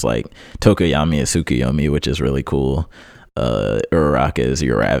names. Like, Tokoyami is Tsukuyomi, which is really cool. Uraraka is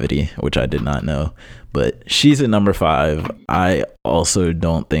Uravity, which I did not know. But she's at number 5. I also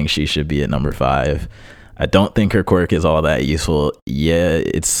don't think she should be at number 5. I don't think her quirk is all that useful. Yeah,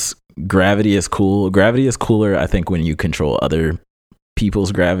 gravity is cool. Gravity is cooler, I think, when you control other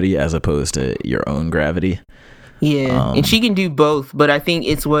people's gravity as opposed to your own gravity. Yeah, and she can do both, but I think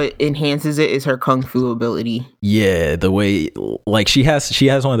it's what enhances it is her kung fu ability. Yeah, the way, like, she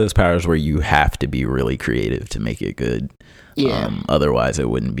has one of those powers where you have to be really creative to make it good. Yeah. Otherwise it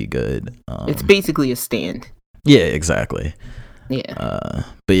wouldn't be good. It's basically a stand. Yeah, exactly. Yeah.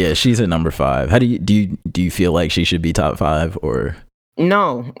 But yeah, she's at number 5. How do you feel like she should be top 5 or?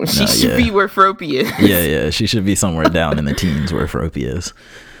 No, she should be where Froppy is. Yeah, she should be somewhere down in the teens where Froppy is.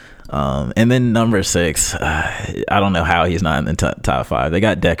 And then number 6, I don't know how he's not in the top 5. They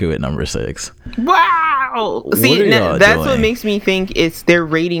got Deku at number 6. Wow! See, that's what makes me think it's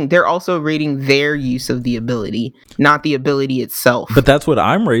they're also rating their use of the ability, not the ability itself. But that's what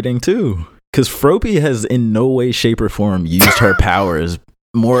I'm rating too, because Froppy has in no way, shape, or form used her powers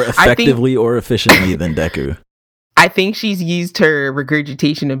more effectively or efficiently than Deku. I think she's used her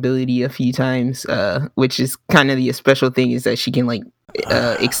regurgitation ability a few times, which is kind of the special thing, is that she can like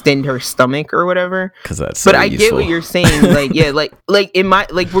extend her stomach or whatever. Because that's so but I useful. get what you're saying. Like, yeah, like in my,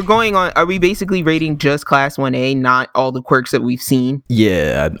 like, we're going on, are we basically rating just class 1A, not all the quirks that we've seen?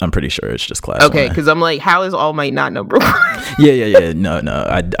 Yeah, I'm pretty sure it's just class. Okay, because I'm like, how is All Might not number 1? Yeah. No,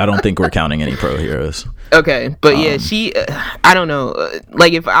 I don't think we're counting any pro heroes. Okay, but yeah, she, I don't know.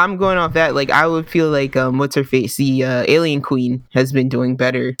 Like, if I'm going off that, like, I would feel like, what's her face? The Alien Queen has been doing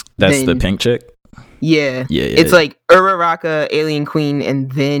better. That's the pink chick? Yeah. It's like Uraraka, Alien Queen,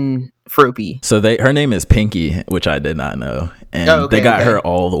 and then Froppy. So her name is Pinky, which I did not know. And they got her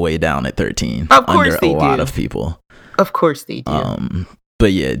all the way down at 13. Of course under a lot of people. Of course they do.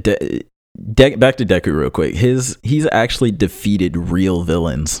 But yeah, back to Deku real quick. He's actually defeated real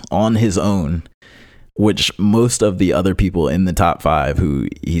villains on his own, which most of the other people in the top 5 who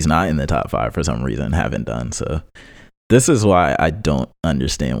he's not in the top 5 for some reason haven't done. So this is why I don't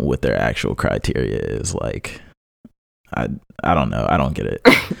understand what their actual criteria is. Like, I don't know. I don't get it.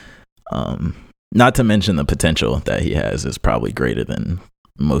 Not to mention the potential that he has is probably greater than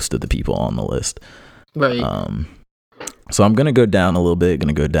most of the people on the list. Right. So I'm gonna go down a little bit.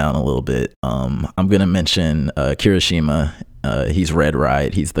 I'm gonna mention Kirishima. He's Red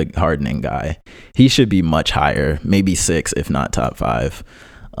Ride. He's the hardening guy. He should be much higher, maybe 6, if not top 5.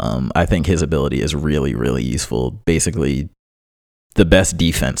 I think his ability is really, really useful. Basically, the best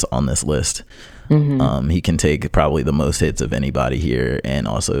defense on this list. Mm-hmm. He can take probably the most hits of anybody here and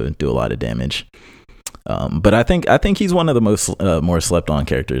also do a lot of damage. But I think he's one of the most more slept on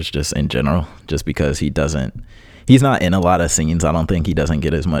characters just in general, just because he's not in a lot of scenes. I don't think he doesn't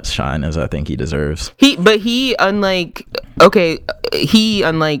get as much shine as I think he deserves. Unlike,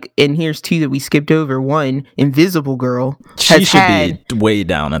 and here's 2 that we skipped over. 1, Invisible Girl. She should be way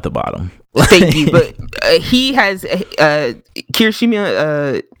down at the bottom. Thank you. But he has,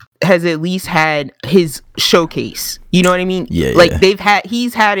 Kirishima has at least had his showcase. You know what I mean? Yeah. Like,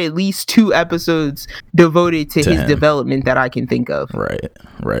 he's had at least 2 episodes devoted to his him. Development that I can think of. Right.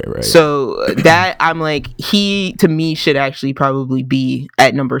 So that, I'm like, he to me should actually probably be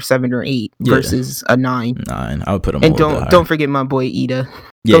at number 7 or 8 versus a 9. I would put him. And don't forget my boy Ida.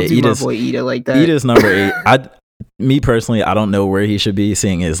 Yeah, don't do my boy Ida like that. Ida's number 8. Me personally, I don't know where he should be.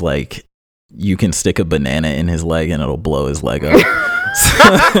 Seeing is like, you can stick a banana in his leg and it'll blow his leg up.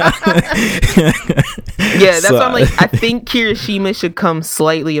 Yeah, that's why I'm like, I think Kirishima should come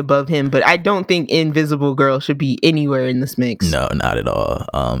slightly above him, but I don't think Invisible Girl should be anywhere in this mix. No, not at all.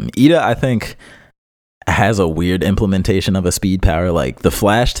 Ida, I think, has a weird implementation of a speed power. Like, the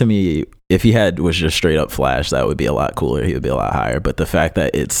Flash, to me, if he was just straight up Flash, that would be a lot cooler. He would be a lot higher. But the fact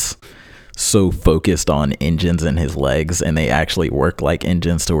that it's so focused on engines in his legs, and they actually work like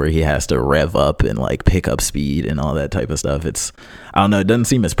engines to where he has to rev up and like pick up speed and all that type of stuff, I don't know, it doesn't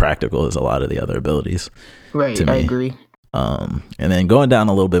seem as practical as a lot of the other abilities. Right, I agree. And then going down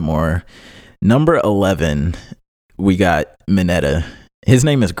a little bit more, number 11, we got Mineta. His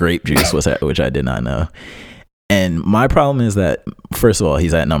name is Grape Juice, which I did not know. And my problem is that, first of all,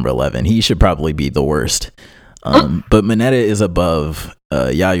 he's at number 11. He should probably be the worst. But Mineta is above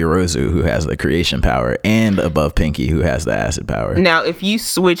Yaoyorozu, who has the creation power, and above Pinky, who has the acid power. Now, if you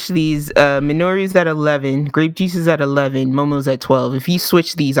switch these, Minori's at 11, Grape Juice is at 11, Momo's at 12. If you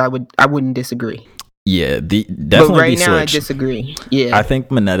switch these, I wouldn't disagree. Yeah, definitely. But right now, I disagree. Yeah, I think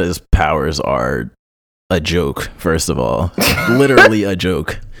Mineta's powers are a joke. First of all, literally a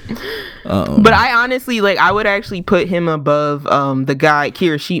joke. But I honestly, like, I would actually put him above the guy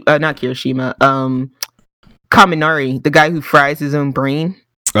not Kirishima, Kaminari, the guy who fries his own brain.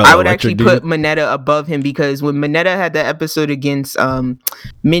 I would actually put Mineta above him, because when Mineta had the episode against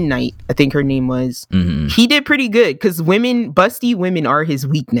Midnight, I think her name was, he did pretty good, because busty women are his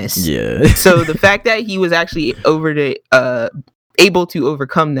weakness. Yeah. So the fact that he was actually able to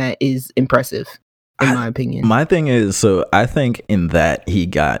overcome that is impressive, in my opinion. My thing is, so I think in that he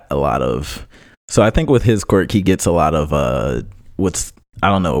got a lot of, so I think with his quirk, he gets a lot of I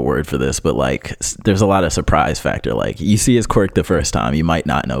don't know a word for this, but like, there's a lot of surprise factor. Like, you see his quirk the first time, you might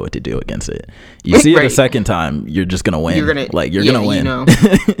not know what to do against it. You see it the second time, you're just gonna win. You're gonna win. You know.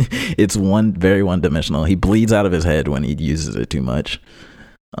 It's very one dimensional. He bleeds out of his head when he uses it too much.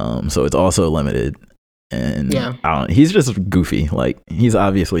 So it's also limited. And he's just goofy. Like, he's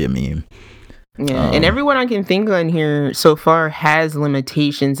obviously a meme. Yeah, and everyone I can think on here so far has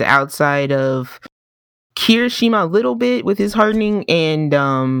limitations outside of Kirishima a little bit with his hardening, and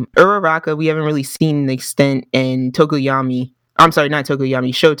Uraraka we haven't really seen the extent, and Shoto.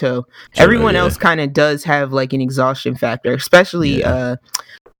 Everyone else kind of does have like an exhaustion factor, especially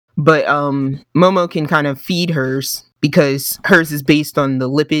but Momo can kind of feed hers because hers is based on the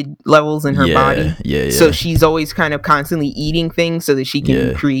lipid levels in her body. Yeah. So she's always kind of constantly eating things so that she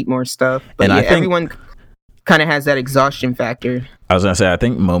can create more stuff. But and I think everyone kind of has that exhaustion factor. I was gonna say, I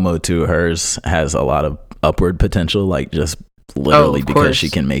think Momo too, hers has a lot of upward potential, like just literally because she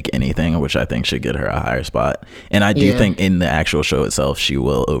can make anything, which I think should get her a higher spot. And I do think in the actual show itself, she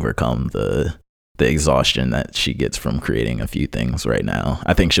will overcome the exhaustion that she gets from creating a few things right now.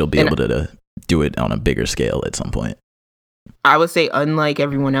 I think she'll be able to do it on a bigger scale at some point. I would say, unlike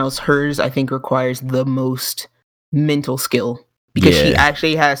everyone else, hers I think requires the most mental skill, because she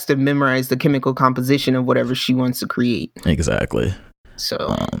actually has to memorize the chemical composition of whatever she wants to create. Exactly.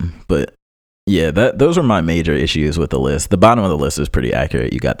 So but yeah, those are my major issues with the list. The bottom of the list is pretty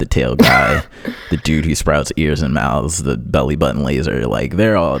accurate. You got the tail guy, the dude who sprouts ears and mouths, the belly button laser. Like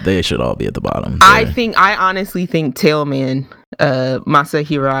they should all be at the bottom. I honestly think Tailman,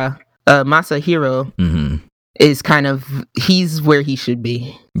 Masahiro, is kind of, he's where he should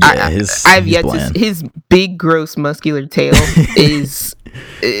be. Yeah, his big gross muscular tail is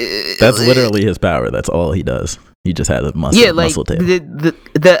that's literally his power. That's all he does. He just has a muscle tail.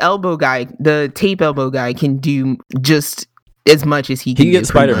 The elbow guy, the tape elbow guy, can do just as much as he can. He gets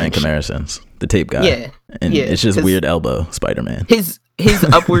Spider-Man comparisons. The tape guy, it's just weird elbow Spider-Man. His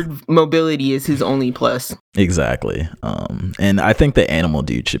upward mobility is his only plus. Exactly. And I think the animal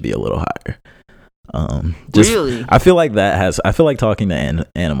dude should be a little higher. Really? I feel like talking to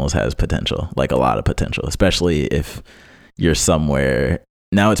animals has potential, like a lot of potential, especially if you're somewhere.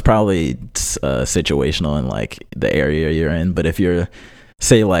 Now it's probably situational in like the area you're in, but if you're,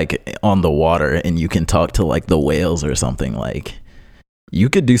 say, like on the water and you can talk to like the whales or something, like you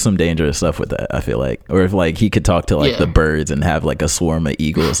could do some dangerous stuff with that, I feel like. Or if like he could talk to like the birds and have like a swarm of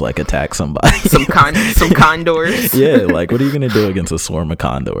eagles like attack somebody. some condors. Yeah, like what are you gonna do against a swarm of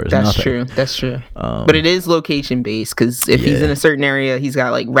condors? That's true. But it is location based, because if he's in a certain area, he's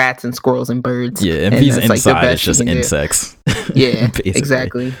got like rats and squirrels and birds. Yeah, and if he's inside, it's just insects. Yeah,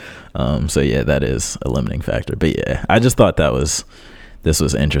 exactly. So yeah, that is a limiting factor. But yeah, I just thought this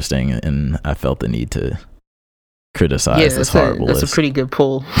was interesting, and I felt the need to criticize this horrible list. That's a pretty good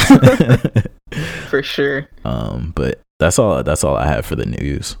pull. For sure. But that's all I have for the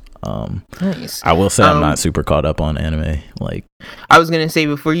news. Nice. I will say I'm not super caught up on anime. Like, I was gonna say,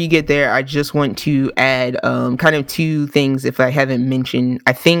 before you get there, I just want to add kind of two things if I haven't mentioned.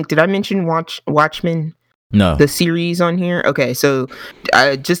 I think, did I mention Watchmen? No. The series on here? Okay, so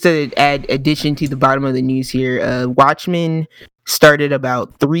just to add addition to the bottom of the news here, Watchmen started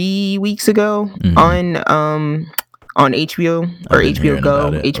about 3 weeks ago on HBO or HBO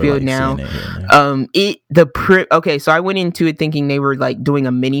Go, HBO like Now. Okay, so I went into it thinking they were like doing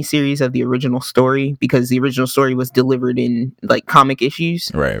a mini series of the original story, because the original story was delivered in like comic issues.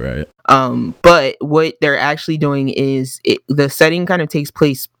 Right. But what they're actually doing is the setting kind of takes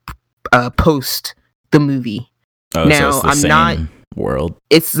place post the movie. Now so it's the world.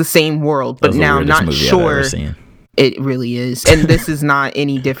 It's the same world, but now I'm not sure. It really is, and this is not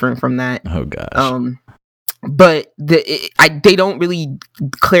any different from that. Oh gosh. But they don't really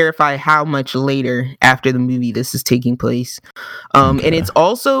clarify how much later after the movie this is taking place. And it's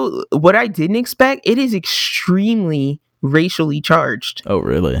also, what I didn't expect, it is extremely racially charged. Oh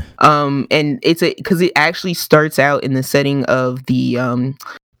really? And it's because it actually starts out in the setting of the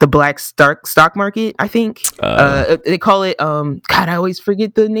black stock market, I think. They call it God, I always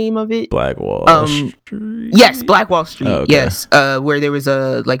forget the name of it. Black Wall Street. Yes, Black Wall Street. Oh, okay. Yes, where there was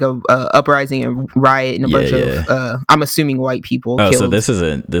a uprising and riot and a bunch of I'm assuming white people killed. So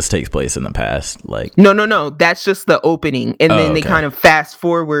this takes place in the past, like no, that's just the opening, and then they kind of fast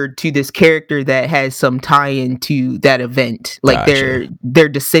forward to this character that has some tie-in to that event, like they're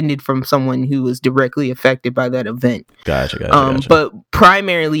descended from someone who was directly affected by that event. Gotcha. But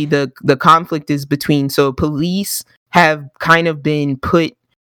primarily the conflict is between, so police have kind of been put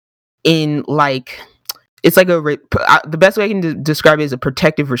in like, it's like the best way I can describe it is a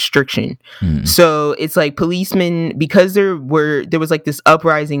protective restriction. So it's like policemen, because there was like this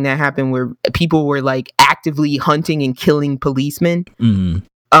uprising that happened where people were like actively hunting and killing policemen.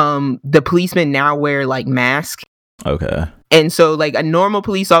 The policemen now wear like masks. Okay. And so like a normal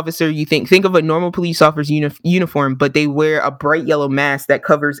police officer, you think of a normal police officer's uniform, but they wear a bright yellow mask that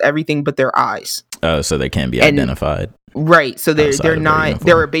covers everything but their eyes. Oh, so they can't be identified. Right. So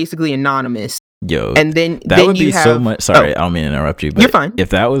they're basically anonymous. Yo, and then that would be so much. Sorry, I don't mean to interrupt you, but you're fine.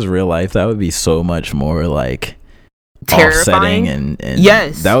 If that was real life, that would be so much more like terrifying and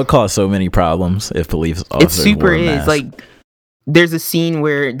yes, that would cause so many problems if police officers it super wore is masks. like there's a scene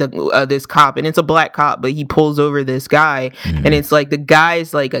where this cop, and it's a black cop, but he pulls over this guy, and it's like the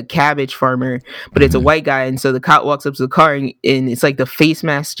guy's like a cabbage farmer, but it's a white guy, and so the cop walks up to the car, and it's like the face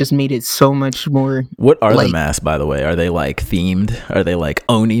mask just made it so much more. What are the masks, by the way? Are they like themed? Are they like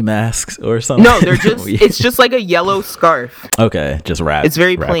Oni masks or something? No, they're just it's just like a yellow scarf. Okay, just wrapped. It's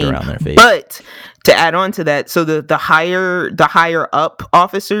very plain around their face. But to add on to that, so the higher up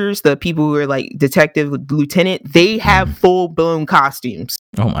officers, the people who are like detective, lieutenant, they have full blown costumes.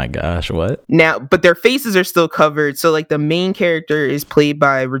 Oh my gosh, what? Now, but their faces are still covered. So like the main character is played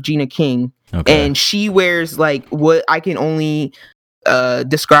by Regina King, and she wears like what I can only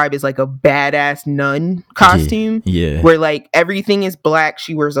describe as like a badass nun costume, where like everything is black.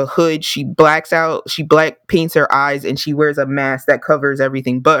 She wears a hood, she black paints her eyes, and she wears a mask that covers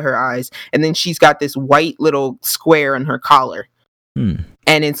everything but her eyes, and then she's got this white little square on her collar.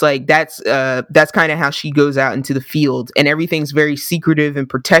 And it's like that's kind of how she goes out into the field, and everything's very secretive and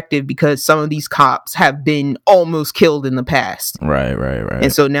protective because some of these cops have been almost killed in the past. Right.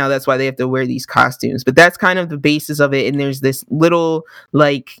 And so now that's why they have to wear these costumes. But that's kind of the basis of it. And there's this little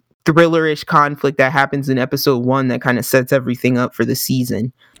like thrillerish conflict that happens in episode 1 that kind of sets everything up for the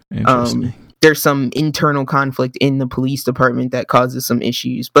season. Interesting. There's some internal conflict in the police department that causes some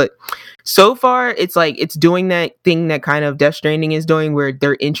issues. But so far, it's like it's doing that thing that kind of Death Stranding is doing, where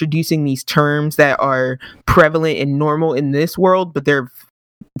they're introducing these terms that are prevalent and normal in this world, but they're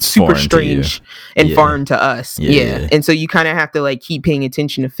super strange and foreign to us. Yeah. And so you kind of have to like keep paying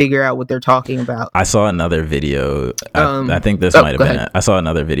attention to figure out what they're talking about. I saw another video. I think this might have been it. I saw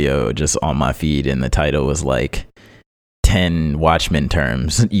another video just on my feed, and the title was like 10 Watchmen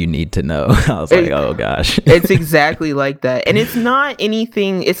terms you need to know. I was like, oh gosh. It's exactly like that. And it's not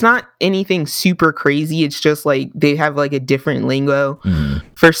anything super crazy. It's just like they have like a different lingo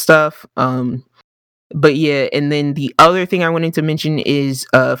for stuff. But yeah, and then the other thing I wanted to mention is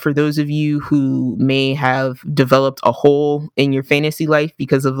for those of you who may have developed a hole in your fantasy life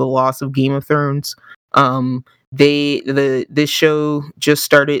because of the loss of Game of Thrones, this show just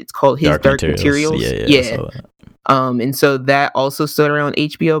started. It's called His Dark Materials. Yeah. And so that also started on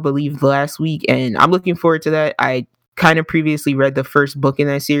HBO, I believe, last week, and I'm looking forward to that. I kind of previously read the first book in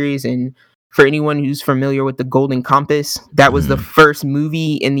that series, and for anyone who's familiar with the Golden Compass, that was the first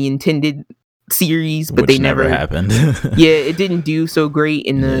movie in the intended series, but they never happened. It didn't do so great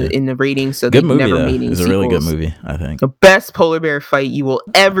in the ratings, so good they movie, never though. made any It was sequels. a really good movie, I think. The best polar bear fight you will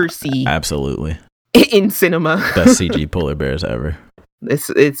ever see. Absolutely. In cinema. Best CG polar bears ever.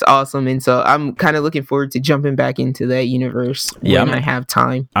 It's awesome, and so I'm kind of looking forward to jumping back into that universe when I have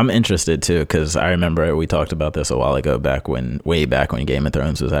time. I'm interested too, because I remember we talked about this a while ago, way back when Game of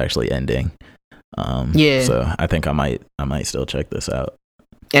Thrones was actually ending. So I think I might still check this out.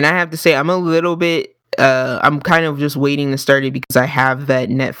 And I have to say, I'm a little bit I'm kind of just waiting to start it because I have that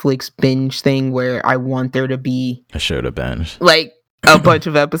Netflix binge thing where I want there to be a show to binge, like a bunch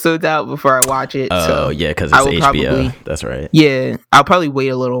of episodes out before I watch it. Oh, yeah, because it's HBO. That's right. Yeah, I'll probably wait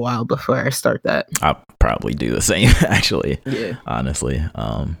a little while before I start that. I'll probably do the same, actually. Yeah. Honestly.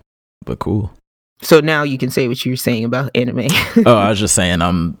 But cool. So now you can say what you were saying about anime. I was just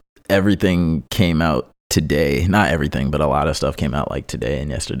saying, everything came out today. Not everything, but a lot of stuff came out like today and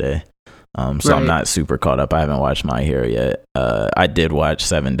yesterday. So I'm not super caught up. I haven't watched My Hero yet. I did watch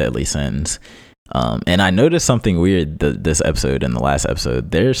 7 Deadly Sins. And I noticed something weird this episode and the last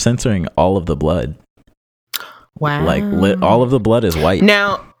episode. They're censoring all of the blood. Wow. Like all of the blood is white.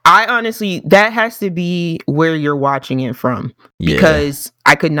 Now, I honestly, that has to be where you're watching it from. Because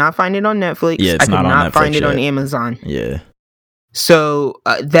I could not find it on Netflix. Yeah, I could not find it on Amazon. Yeah. So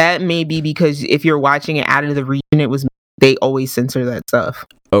that may be because if you're watching it out of the region, they always censor that stuff.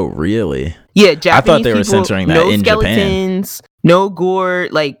 Oh, really? Yeah, Japanese I thought they were censoring that in Japan. No skeletons, no gore.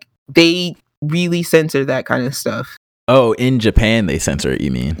 Like, they really censor that kind of stuff. Oh, in Japan they censor it,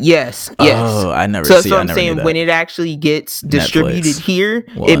 you mean? Yes. Oh, I never. So that's what I'm saying. When it actually gets distributed here,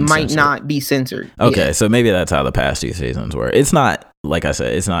 it might not be censored. Okay, so maybe that's how the past 2 seasons were. It's not, like I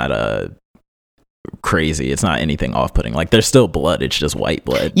said, it's not crazy. It's not anything off-putting. Like, there's still blood. It's just white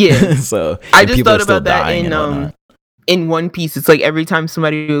blood. Yeah. So I just thought about that in One Piece. It's like every time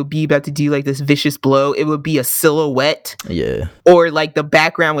somebody would be about to do like this vicious blow, it would be a silhouette. Yeah. Or like the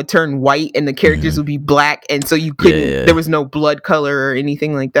background would turn white and the characters would be black, and so you couldn't. There was no blood color or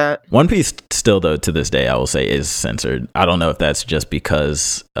anything like that. One Piece still, though, to this day, I will say is censored. I don't know if that's just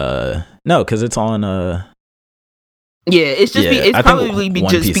because no, because it's on yeah, it's just it's probably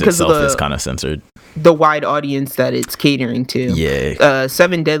just because of is kind of censored. The wide audience that it's catering to. Yeah.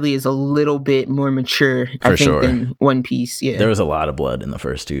 7 Deadly is a little bit more mature, I think, than One Piece. Yeah. There was a lot of blood in the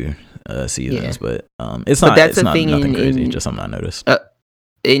first 2 seasons, but it's But not. that's It's a not thing nothing in crazy. Just something I noticed.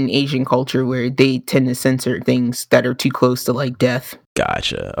 in Asian culture where they tend to censor things that are too close to like death.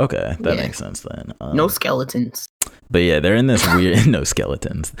 Gotcha. Okay, that Yeah. makes sense then. No skeletons. But yeah, they're in this weird no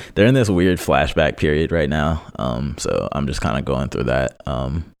skeletons. They're in this weird flashback period right now. So I'm just kind of going through that.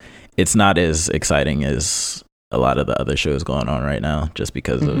 It's not as exciting as a lot of the other shows going on right now, just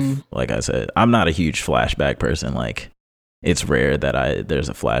because of, like I said, I'm not a huge flashback person. Like, it's rare that there's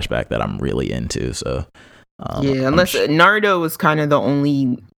a flashback that I'm really into. So unless Naruto was kind of the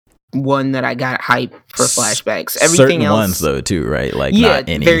only one that I got hyped for flashbacks. Everything certain else, ones though too, right? Like, yeah, not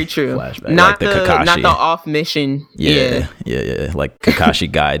any very true. flashback. Not like the Kakashi, not the off mission. Yeah. Like Kakashi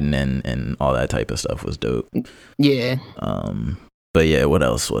Gaiden and all that type of stuff was dope. Yeah. But yeah, what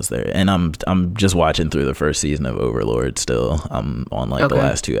else was there? And I'm just watching through the first season of Overlord still. I'm on like the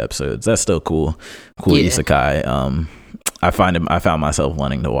last 2 episodes. That's still cool. Isekai. I found myself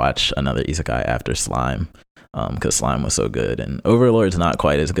wanting to watch another isekai after Slime, because Slime was so good, and Overlord's not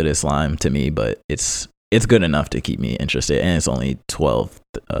quite as good as Slime to me, but it's good enough to keep me interested, and it's only 12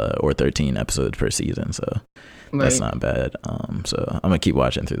 or 13 episodes per season, so that's not bad. So I'm gonna keep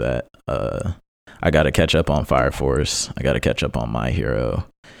watching through that. I gotta catch up on Fire Force. I gotta catch up on My Hero,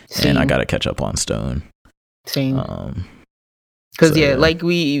 and I gotta catch up on Stone. Same. Because like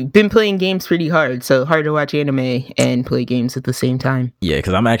we've been playing games pretty hard, so hard to watch anime and play games at the same time. Yeah,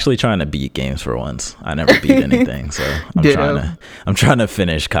 because I'm actually trying to beat games for once. I never beat anything, so I'm trying to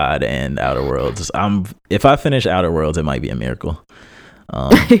finish COD and Outer Worlds. If I finish Outer Worlds, it might be a miracle,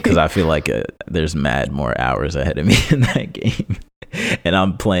 because I feel like there's mad more hours ahead of me in that game, and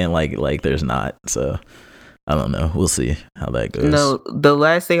I'm playing like there's not. So I don't know. We'll see how that goes. No, the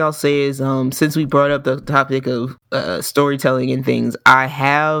last thing I'll say is, since we brought up the topic of storytelling and things, I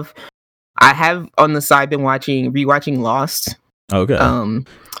have on the side been rewatching Lost. Okay.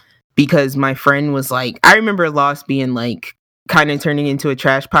 Because my friend was like, I remember Lost being like kind of turning into a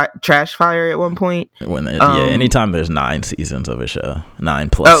trash fire at one point. Anytime there's 9 seasons of a show, 9+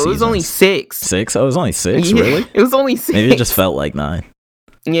 Oh, it was seasons. only 6. 6? Oh, it was only 6? Yeah, really? It was only 6. Maybe it just felt like 9.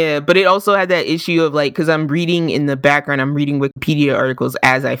 Yeah, but it also had that issue of like, because I'm reading in the background, I'm reading Wikipedia articles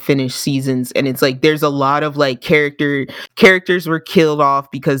as I finish seasons, and it's like there's a lot of like characters were killed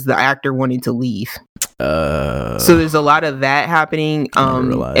off because the actor wanted to leave. So there's a lot of that happening.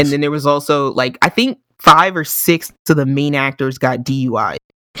 And then there was also like, I think 5 or 6 of the main actors got DUI.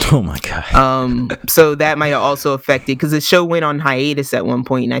 Oh my god. So that might have also affected, because the show went on hiatus at one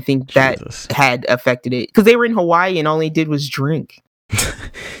point, and I think that had affected it because they were in Hawaii and all they did was drink.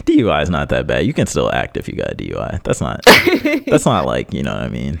 DUI is not that bad. You can still act if you got a DUI. That's not like, you know what I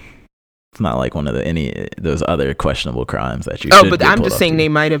mean? It's not like one of those other questionable crimes that you. Oh, but I'm just saying they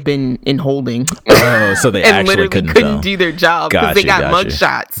might have been in holding. Oh, so they and actually couldn't do their job because they got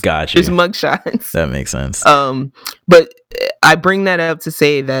mugshots. Gotcha. There's mugshots. That makes sense. But I bring that up to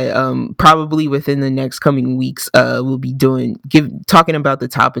say that probably within the next coming weeks, we'll be talking about the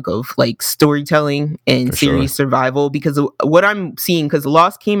topic of like storytelling and series survival, because of what I'm seeing, because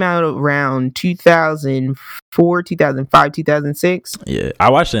Lost came out around 2004, 2005, 2006. Yeah, I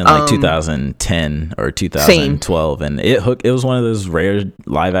watched it in like 2010 or 2012, and it was one of those rare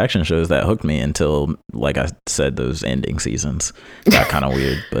live action shows that hooked me until, like I said, those ending seasons got kind of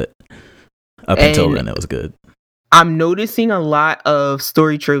weird, but until then it was good. I'm noticing a lot of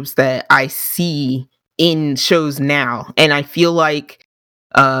story tropes that I see in shows now, and I feel like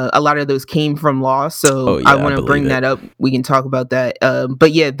a lot of those came from Lost, so I want to bring that up. We can talk about that.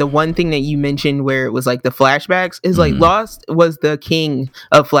 But yeah, the one thing that you mentioned where it was like the flashbacks is like Lost was the king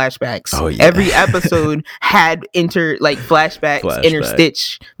of flashbacks. Oh, yeah. Every episode had flashbacks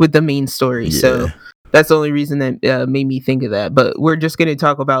interstitched with the main story. Yeah. So that's the only reason that made me think of that. But we're just going to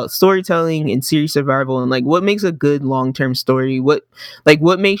talk about storytelling and series survival, and like what makes a good long-term story. What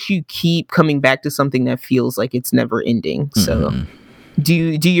makes you keep coming back to something that feels like it's never ending. So do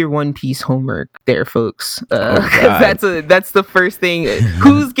your One Piece homework there, folks. That's the first thing.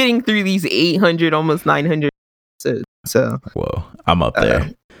 Who's getting through these 800, almost 900 episodes? So whoa, I'm up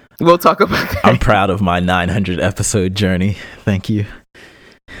there. We'll talk about that. I'm proud of my 900 episode journey. Thank you.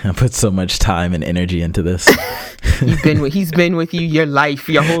 I put so much time and energy into this. He's been with you your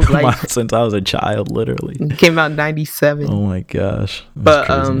whole life since I was a child, literally. He came out in 97. Oh my gosh.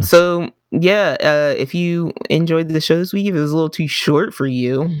 But so yeah, if you enjoyed the show this week, if it was a little too short for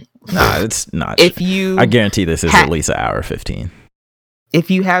you, nah, it's not. I guarantee this is at least an hour 15. If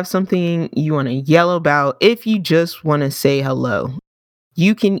you have something you want to yell about, if you just want to say hello,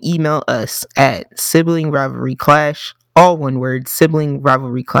 you can email us at siblingrivalryclash all one word,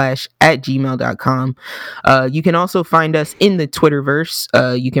 siblingrivalryclash@gmail.com. You can also find us in the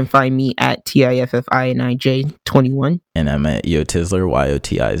Twitterverse. You can find me at TIFFINIJ21. And I'm at Yotizzler,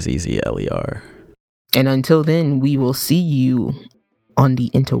 YOTIZZLER. And until then, we will see you on the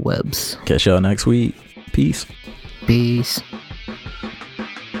interwebs. Catch y'all next week. Peace. Peace.